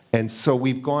 And so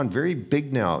we've gone very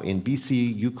big now in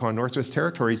BC, Yukon, Northwest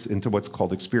Territories into what's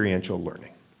called experiential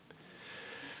learning.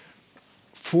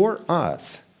 For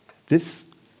us,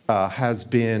 this has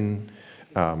been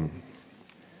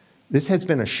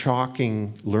a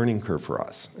shocking learning curve for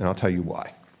us, and I'll tell you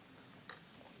why.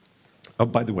 Oh,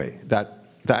 by the way,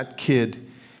 that kid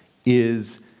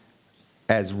is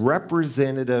as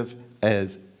representative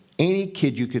as any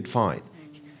kid you could find.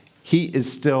 He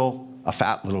is still a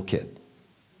fat little kid.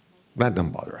 That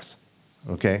doesn't bother us,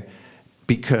 okay?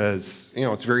 Because, you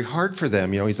know, it's very hard for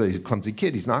them. You know, he's a clumsy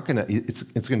kid. He's not gonna,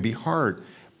 it's gonna be hard,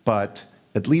 but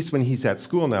at least when he's at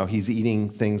school now, he's eating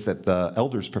things that the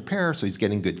elders prepare, so he's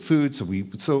getting good food.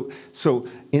 So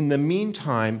in the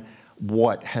meantime,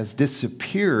 what has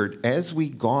disappeared as we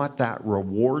got that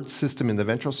reward system in the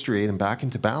ventral striate and back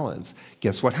into balance,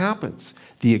 guess what happens?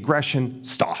 The aggression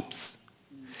stops.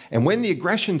 And when the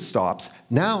aggression stops,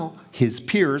 now his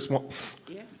peers won't.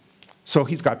 Yeah. So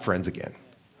he's got friends again.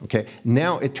 Okay?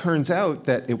 Now it turns out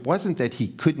that it wasn't that he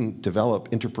couldn't develop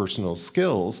interpersonal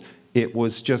skills, it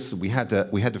was just we had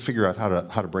to figure out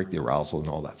how to break the arousal and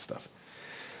all that stuff.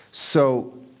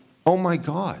 So, oh my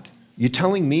God, you're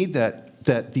telling me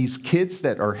that these kids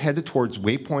that are headed towards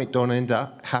Waypoint don't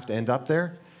have to end up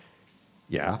there?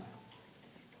 Yeah.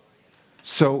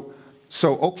 So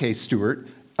okay, Stuart.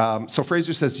 So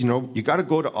Fraser says, you know, you got to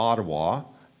go to Ottawa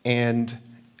and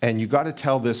you got to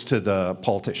tell this to the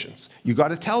politicians. You got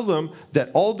to tell them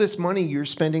that all this money you're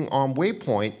spending on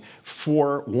Waypoint,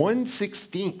 for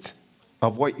 1/16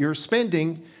 of what you're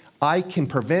spending, I can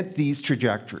prevent these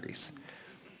trajectories.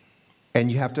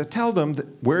 And you have to tell them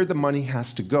where the money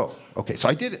has to go. Okay, so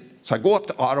I did it. So I go up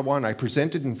to Ottawa and I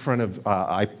presented in front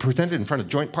of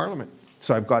joint parliament.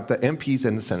 So I've got the MPs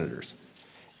and the senators.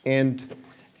 And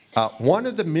one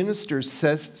of the ministers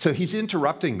says, so he's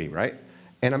interrupting me, right?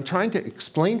 And I'm trying to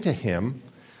explain to him,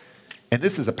 and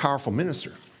this is a powerful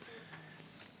minister.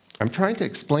 I'm trying to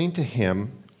explain to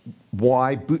him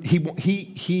why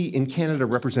he in Canada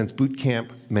represents boot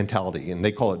camp mentality, and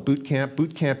they call it boot camp.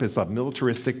 Boot camp is a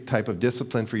militaristic type of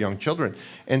discipline for young children,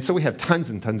 and so we have tons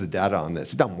and tons of data on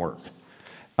this. It doesn't work.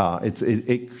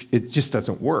 It just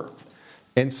doesn't work.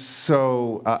 And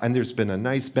so, and there's been a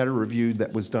nice meta review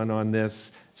that was done on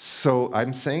this. So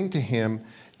I'm saying to him,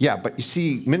 yeah, but you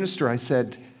see, Minister, I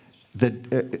said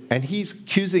that, and he's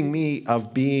accusing me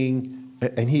of being,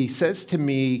 and he says to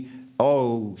me,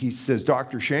 oh, he says,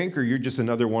 Dr. Shanker, you're just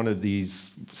another one of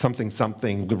these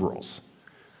something liberals.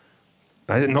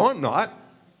 I said, no, I'm not.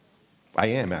 I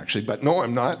am actually, but no,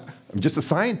 I'm not. I'm just a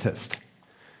scientist.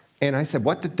 And I said,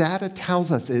 what the data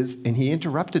tells us is, and he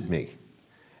interrupted me.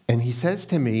 And he says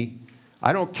to me,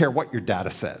 I don't care what your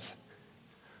data says.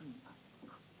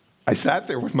 I sat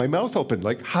there with my mouth open,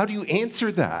 like, how do you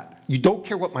answer that? You don't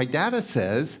care what my data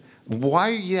says.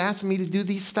 Why are you asking me to do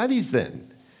these studies then?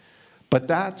 But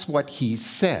that's what he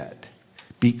said,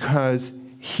 because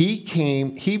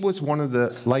he was one of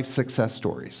the life success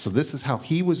stories. So this is how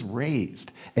he was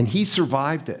raised, and he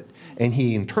survived it, and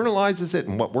he internalizes it,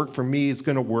 and what worked for me is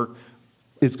going to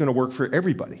work for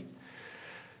everybody.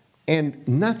 And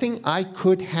nothing I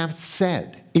could have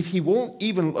said, if he won't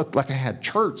even look like I had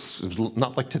charts,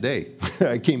 not like today.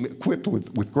 I came equipped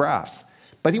with graphs,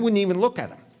 but he wouldn't even look at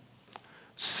them.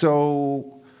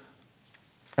 So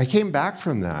I came back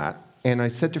from that, and I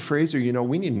said to Fraser, you know,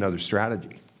 we need another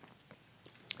strategy.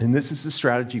 And this is the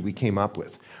strategy we came up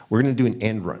with. We're going to do an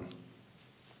end run,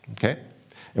 okay?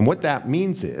 And what that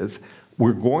means is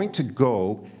we're going to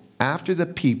go after the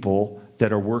people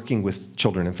that are working with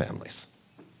children and families.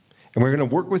 And we're going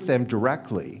to work with them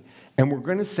directly, and we're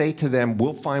going to say to them,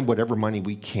 we'll find whatever money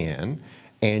we can,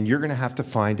 and you're going to have to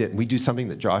find it. And we do something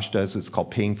that Josh does, it's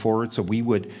called paying forward. So we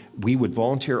would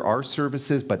volunteer our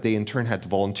services, but they in turn had to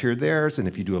volunteer theirs, and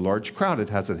if you do a large crowd, it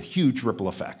has a huge ripple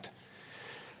effect.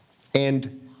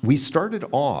 And we started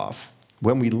off,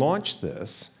 when we launched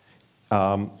this,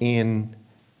 in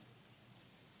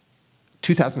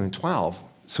 2012,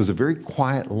 so it was a very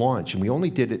quiet launch, and we only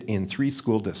did it in 3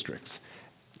 school districts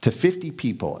to 50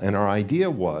 people. And our idea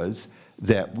was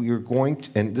that we were going to,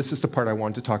 and this is the part I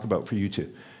wanted to talk about for you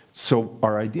two. So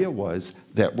our idea was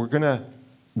that we're going to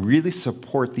really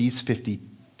support these 50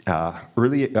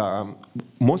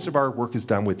 most of our work is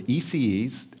done with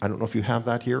ECEs. I don't know if you have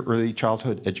that here, early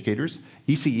childhood educators,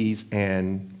 ECEs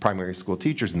and primary school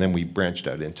teachers, and then we branched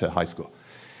out into high school.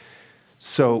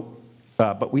 So,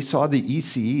 but we saw the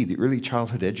ECE, the early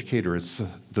childhood educator, as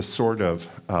the sort of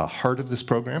heart of this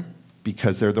program,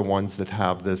 because they're the ones that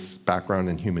have this background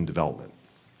in human development,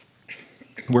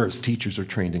 whereas teachers are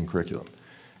trained in curriculum.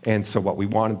 And so what we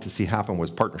wanted to see happen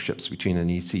was partnerships between an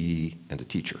ECE and a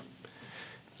teacher,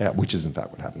 which is in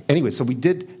fact what happened. Anyway, so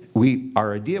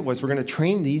our idea was we're going to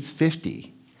train these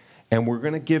 50, and we're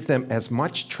going to give them as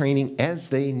much training as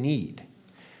they need.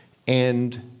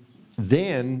 And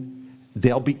then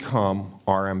they'll become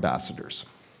our ambassadors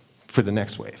for the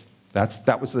next wave.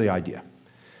 That was the idea.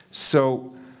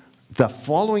 So the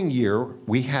following year,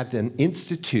 we had an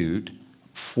institute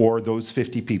for those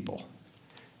 50 people.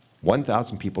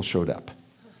 1,000 people showed up.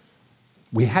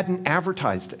 We hadn't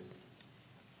advertised it.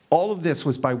 All of this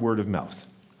was by word of mouth,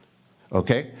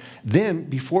 okay? Then,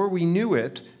 before we knew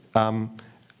it,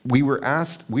 we were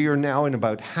asked, we are now in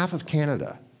about half of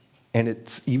Canada, and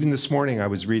it's, even this morning I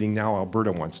was reading now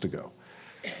Alberta wants to go.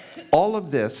 All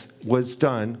of this was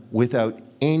done without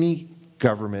any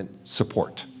government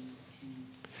support.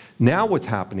 Now what's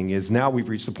happening is now we've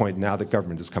reached the point now that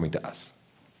government is coming to us.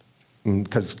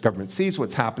 Because government sees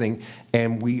what's happening,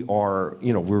 and we are,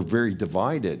 we're very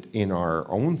divided in our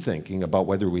own thinking about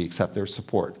whether we accept their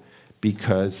support.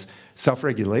 Because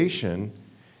self-regulation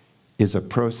is a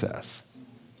process.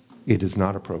 It is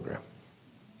not a program.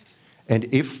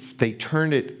 And if they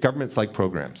turn it, governments like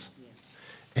programs.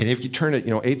 And if you turn it,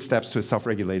 8 steps to a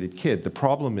self-regulated kid, the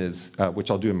problem is, which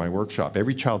I'll do in my workshop,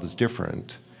 every child is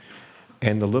different,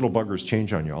 and the little buggers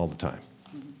change on you all the time.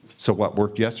 So what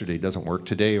worked yesterday doesn't work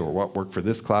today, or what worked for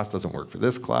this class doesn't work for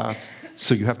this class.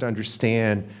 So you have to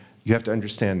understand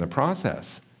the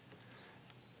process,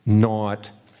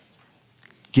 not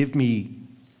give me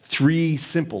 3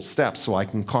 simple steps so I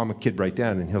can calm a kid right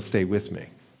down and he'll stay with me.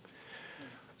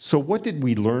 So what did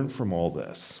we learn from all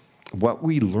this? What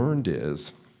we learned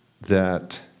is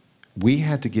that we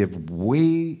had to give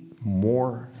way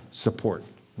more support,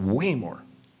 way more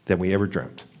than we ever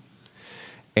dreamt.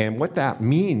 And what that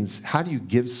means, how do you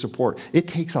give support? It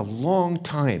takes a long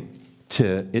time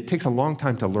to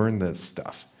learn this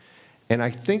stuff. And I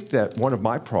think that one of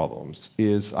my problems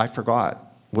is I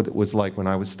forgot what it was like when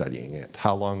I was studying it,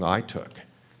 how long I took.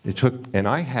 And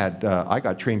I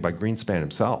got trained by Greenspan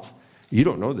himself. You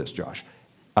don't know this, Josh.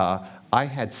 I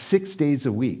had 6 days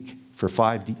a week for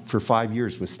 5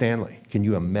 years with Stanley. Can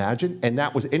you imagine? And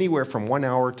that was anywhere from 1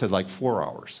 hour to like 4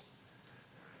 hours.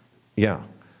 Yeah.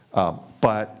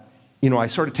 But, I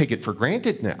sort of take it for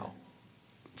granted now,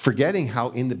 forgetting how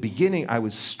in the beginning I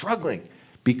was struggling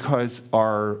because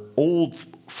our old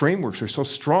frameworks are so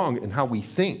strong in how we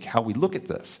think, how we look at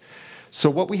this. So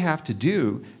what we have to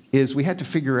do is we had to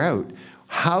figure out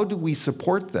how do we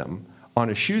support them on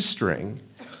a shoestring,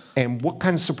 and what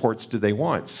kind of supports do they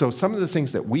want? So some of the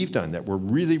things that we've done that were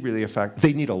really, really effective,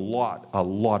 they need a lot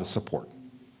of support.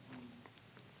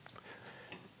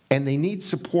 And they need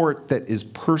support that is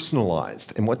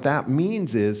personalized. And what that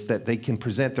means is that they can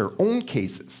present their own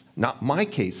cases, not my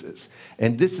cases.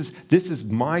 And this is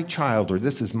my child, or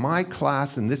this is my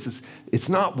class, and it's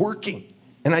not working.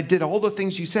 And I did all the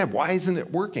things you said. Why isn't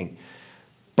it working?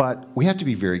 But we have to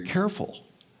be very careful,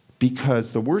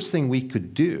 because the worst thing we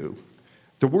could do,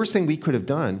 the worst thing we could have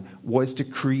done was to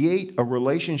create a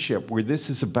relationship where this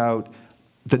is about,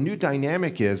 the new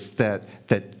dynamic is that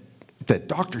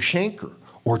Dr. Shanker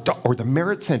or the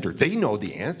Merit Center, they know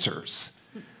the answers.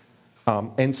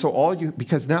 And so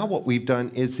because now what we've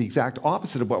done is the exact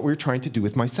opposite of what we were trying to do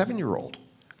with my 7-year-old.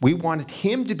 We wanted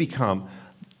him to become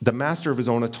the master of his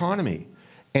own autonomy.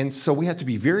 And so we had to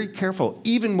be very careful,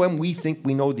 even when we think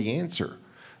we know the answer,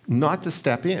 not to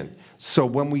step in. So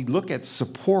when we look at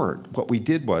support, what we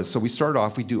did was, so we started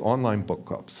off, we do online book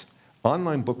clubs.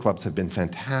 Online book clubs have been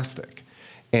fantastic.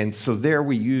 And so there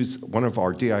we use one of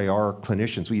our DIR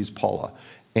clinicians, we use Paula,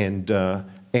 and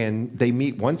they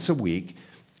meet once a week.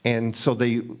 And so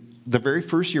the very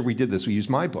first year we did this, we used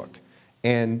my book.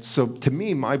 And so to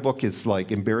me, my book is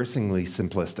like embarrassingly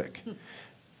simplistic.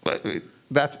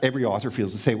 But every author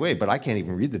feels the same way, but I can't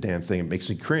even read the damn thing, it makes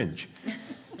me cringe.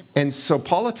 And so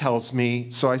Paula tells me,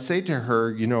 so I say to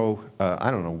her,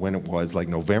 I don't know when it was, like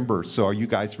November, so are you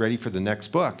guys ready for the next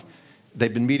book?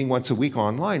 They've been meeting once a week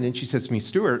online, and she says to me,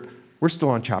 Stuart, we're still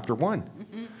on chapter 1.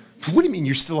 What do you mean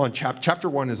you're still on chapter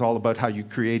 1 is all about how you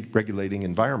create regulating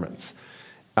environments.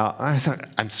 I said,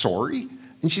 I'm sorry?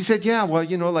 And she said, yeah, well,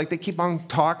 like they keep on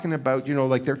talking about,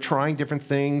 like they're trying different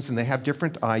things and they have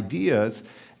different ideas.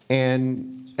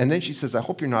 And then she says, I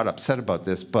hope you're not upset about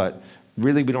this, but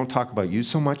really we don't talk about you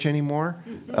so much anymore,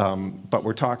 but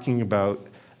we're talking about,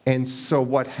 and so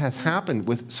what has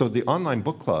happened so the online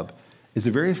book club is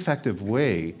a very effective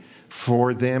way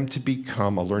for them to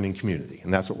become a learning community,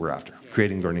 and that's what we're after,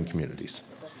 creating learning communities.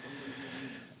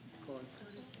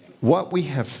 What we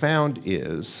have found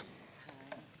is,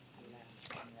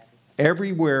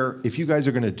 everywhere, if you guys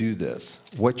are going to do this,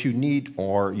 what you need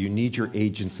your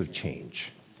agents of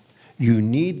change. You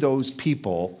need those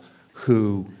people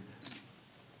who,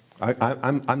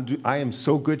 I am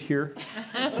so good here.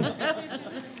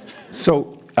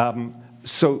 So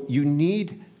you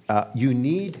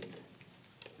need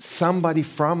somebody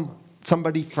from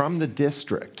the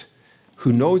district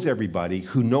who knows everybody,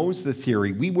 who knows the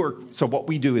theory. So what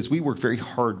we do is we work very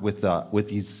hard with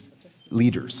these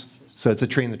leaders. So it's a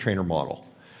train-the-trainer model.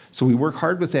 So we work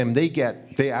hard with them.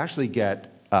 They actually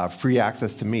get free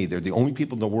access to me. They're the only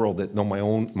people in the world that know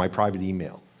my private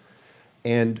email.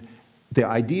 And the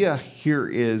idea here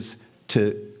is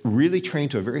to really train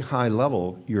to a very high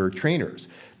level your trainers.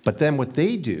 But then what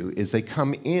they do is they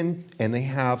come in and they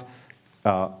have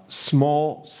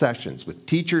small sessions with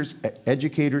teachers,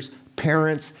 educators,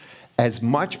 parents, as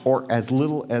much or as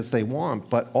little as they want,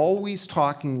 but always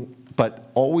talking,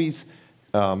 but always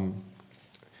having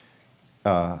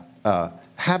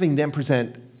them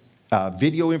present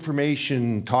video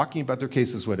information, talking about their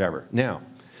cases, whatever. Now,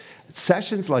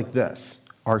 sessions like this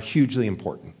are hugely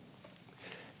important.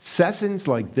 Sessions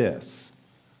like this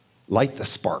light the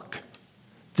spark.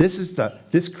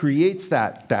 This creates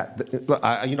that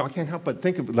you know, I can't help but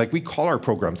think of it, like we call our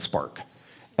program Spark.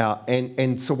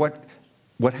 And so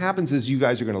what happens is you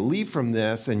guys are going to leave from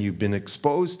this and you've been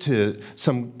exposed to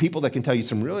some people that can tell you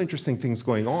some really interesting things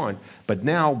going on. But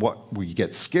now what we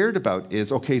get scared about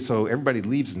is, okay, so everybody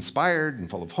leaves inspired and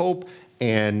full of hope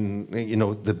and, you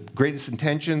know, the greatest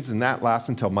intentions, and that lasts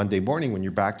until Monday morning when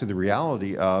you're back to the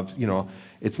reality of, you know,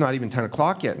 it's not even 10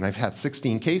 o'clock yet and I've had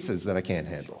 16 cases that I can't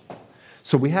handle.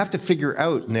 So we have to figure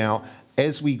out now,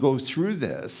 as we go through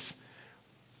this,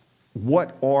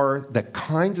 what are the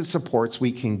kinds of supports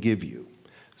we can give you.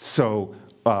 So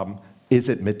is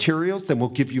it materials? Then we'll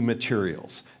give you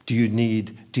materials. Do you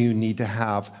need to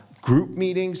have group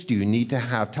meetings? Do you need to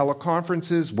have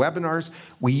teleconferences, webinars?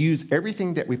 We use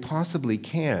everything that we possibly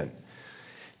can.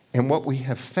 And what we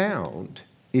have found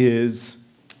is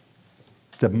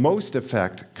the most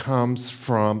effect comes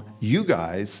from you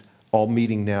guys all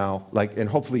meeting now, like, and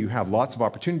hopefully you have lots of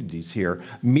opportunities here,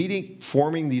 meeting,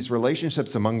 forming these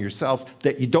relationships among yourselves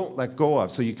that you don't let go of,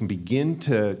 so you can begin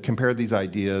to compare these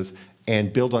ideas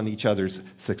and build on each other's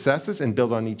successes and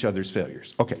build on each other's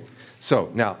failures. Okay,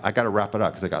 so now I got to wrap it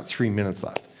up because I got 3 minutes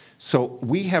left. So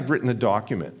we have written a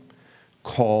document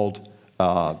called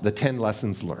the 10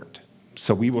 Lessons Learned.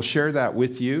 So we will share that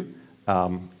with you.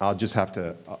 I'll just have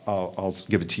to, I'll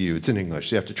give it to you. It's in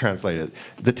English, you have to translate it.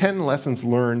 The 10 lessons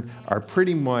learned are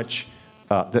pretty much,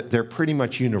 they're pretty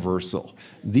much universal.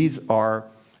 These are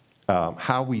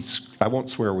how we, I won't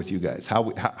swear with you guys,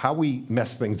 how we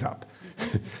mess things up.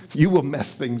 You will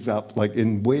mess things up like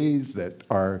in ways that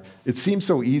are, it seems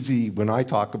so easy when I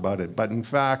talk about it, but in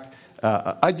fact,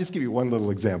 I'll just give you one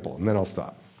little example and then I'll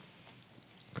stop.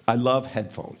 I love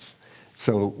headphones.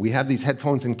 So we have these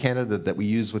headphones in Canada that we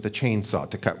use with a chainsaw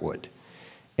to cut wood.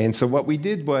 And so what we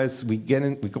did was we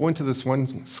go into this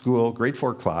one school, grade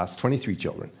 4 class, 23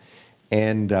 children.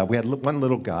 And we had one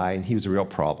little guy, and he was a real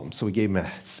problem. So we gave him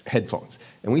headphones.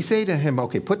 And we say to him,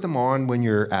 okay, put them on when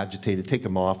you're agitated, take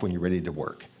them off when you're ready to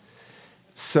work.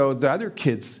 So the other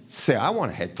kids say, I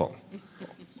want a headphone.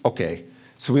 Okay.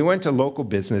 So we went to local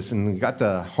business, and we got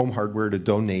the Home Hardware to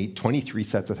donate 23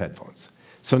 sets of headphones.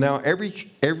 So now every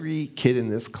kid in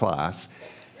this class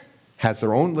has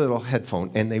their own little headphone,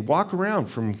 and they walk around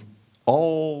from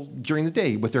all during the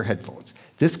day with their headphones.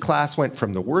 This class went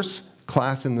from the worst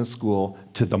class in the school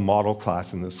to the model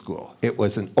class in the school. It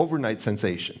was an overnight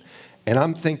sensation. And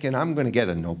I'm thinking, I'm going to get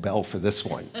a Nobel for this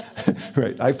one.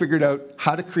 Right? I figured out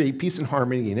how to create peace and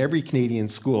harmony in every Canadian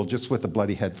school just with a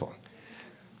bloody headphone.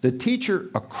 The teacher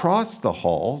across the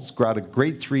hall's got a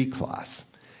grade 3 class.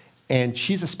 And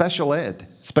she's a special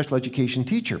education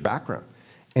teacher background.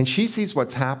 And she sees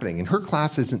what's happening, and her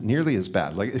class isn't nearly as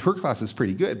bad. Like, her class is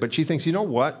pretty good, but she thinks, you know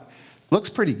what? Looks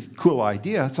pretty cool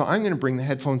idea, so I'm going to bring the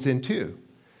headphones in too.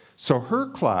 So her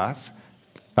class,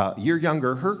 year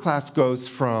younger, her class goes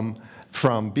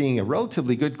from being a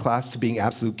relatively good class to being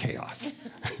absolute chaos.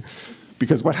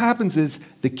 Because what happens is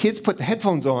the kids put the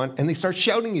headphones on and they start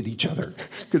shouting at each other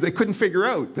because they couldn't figure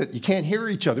out that you can't hear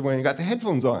each other when you got the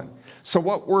headphones on. So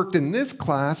what worked in this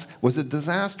class was a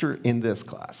disaster in this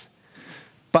class.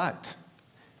 But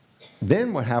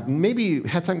then what happened, maybe it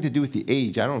had something to do with the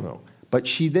age, I don't know. But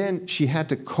she had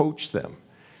to coach them.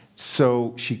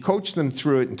 So she coached them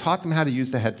through it and taught them how to use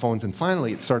the headphones, and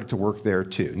finally it started to work there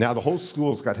too. Now the whole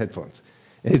school's got headphones.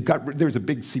 There's a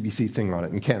big CBC thing on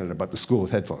it in Canada about the school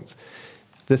with headphones.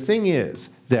 The thing is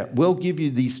that we'll give you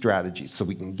these strategies so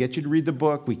we can get you to read the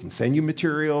book, we can send you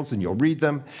materials and you'll read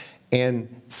them,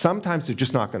 and sometimes they're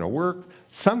just not going to work.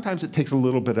 Sometimes it takes a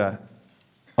little bit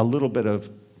of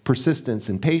persistence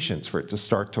and patience for it to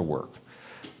start to work.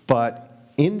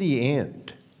 But in the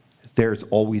end, there's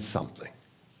always something.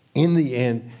 In the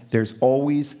end, there's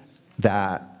always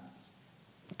that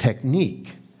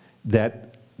technique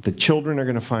that the children are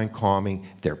going to find calming,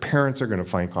 their parents are going to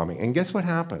find calming. And guess what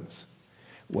happens?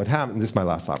 What happens, this is my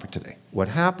last thought for today. What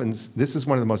happens, this is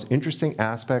one of the most interesting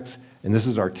aspects, and this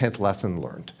is our 10th lesson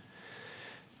learned.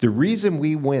 The reason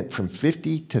we went from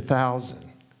 50 to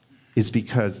 1,000 is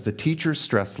because the teacher's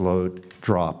stress load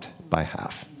dropped by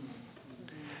half.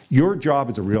 Your job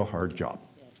is a real hard job.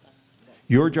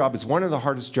 Your job is one of the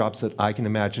hardest jobs that I can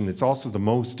imagine. It's also the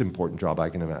most important job I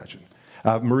can imagine.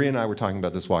 Maria and I were talking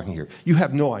about this walking here. You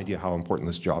have no idea how important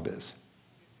this job is.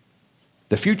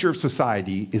 The future of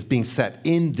society is being set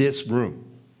in this room.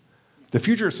 The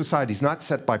future of society is not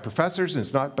set by professors, and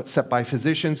it's not set by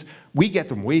physicians. We get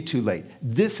them way too late.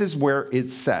 This is where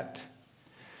it's set.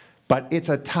 But it's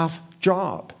a tough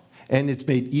job. And it's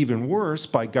made even worse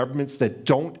by governments that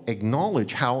don't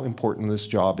acknowledge how important this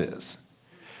job is.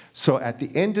 So at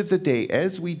the end of the day,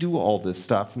 as we do all this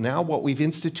stuff, now what we've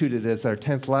instituted as our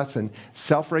 10th lesson,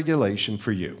 self-regulation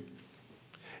for you.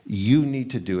 You need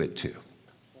to do it too.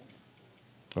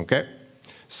 Okay?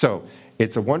 So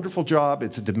it's a wonderful job,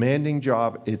 it's a demanding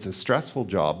job, it's a stressful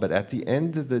job, but at the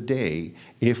end of the day,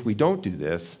 if we don't do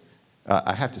this,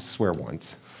 I have to swear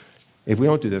once, if we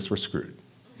don't do this, we're screwed.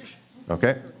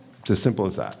 Okay? It's as simple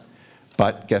as that.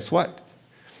 But guess what?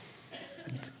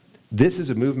 This is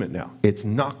a movement now. It's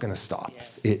not going to stop.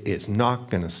 It is not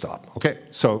going to stop. Okay?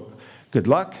 So good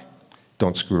luck.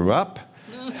 Don't screw up.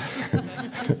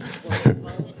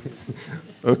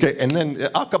 Okay, and then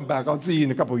I'll come back. I'll see you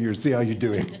in a couple of years, see how you're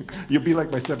doing. You'll be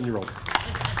like my 7-year-old.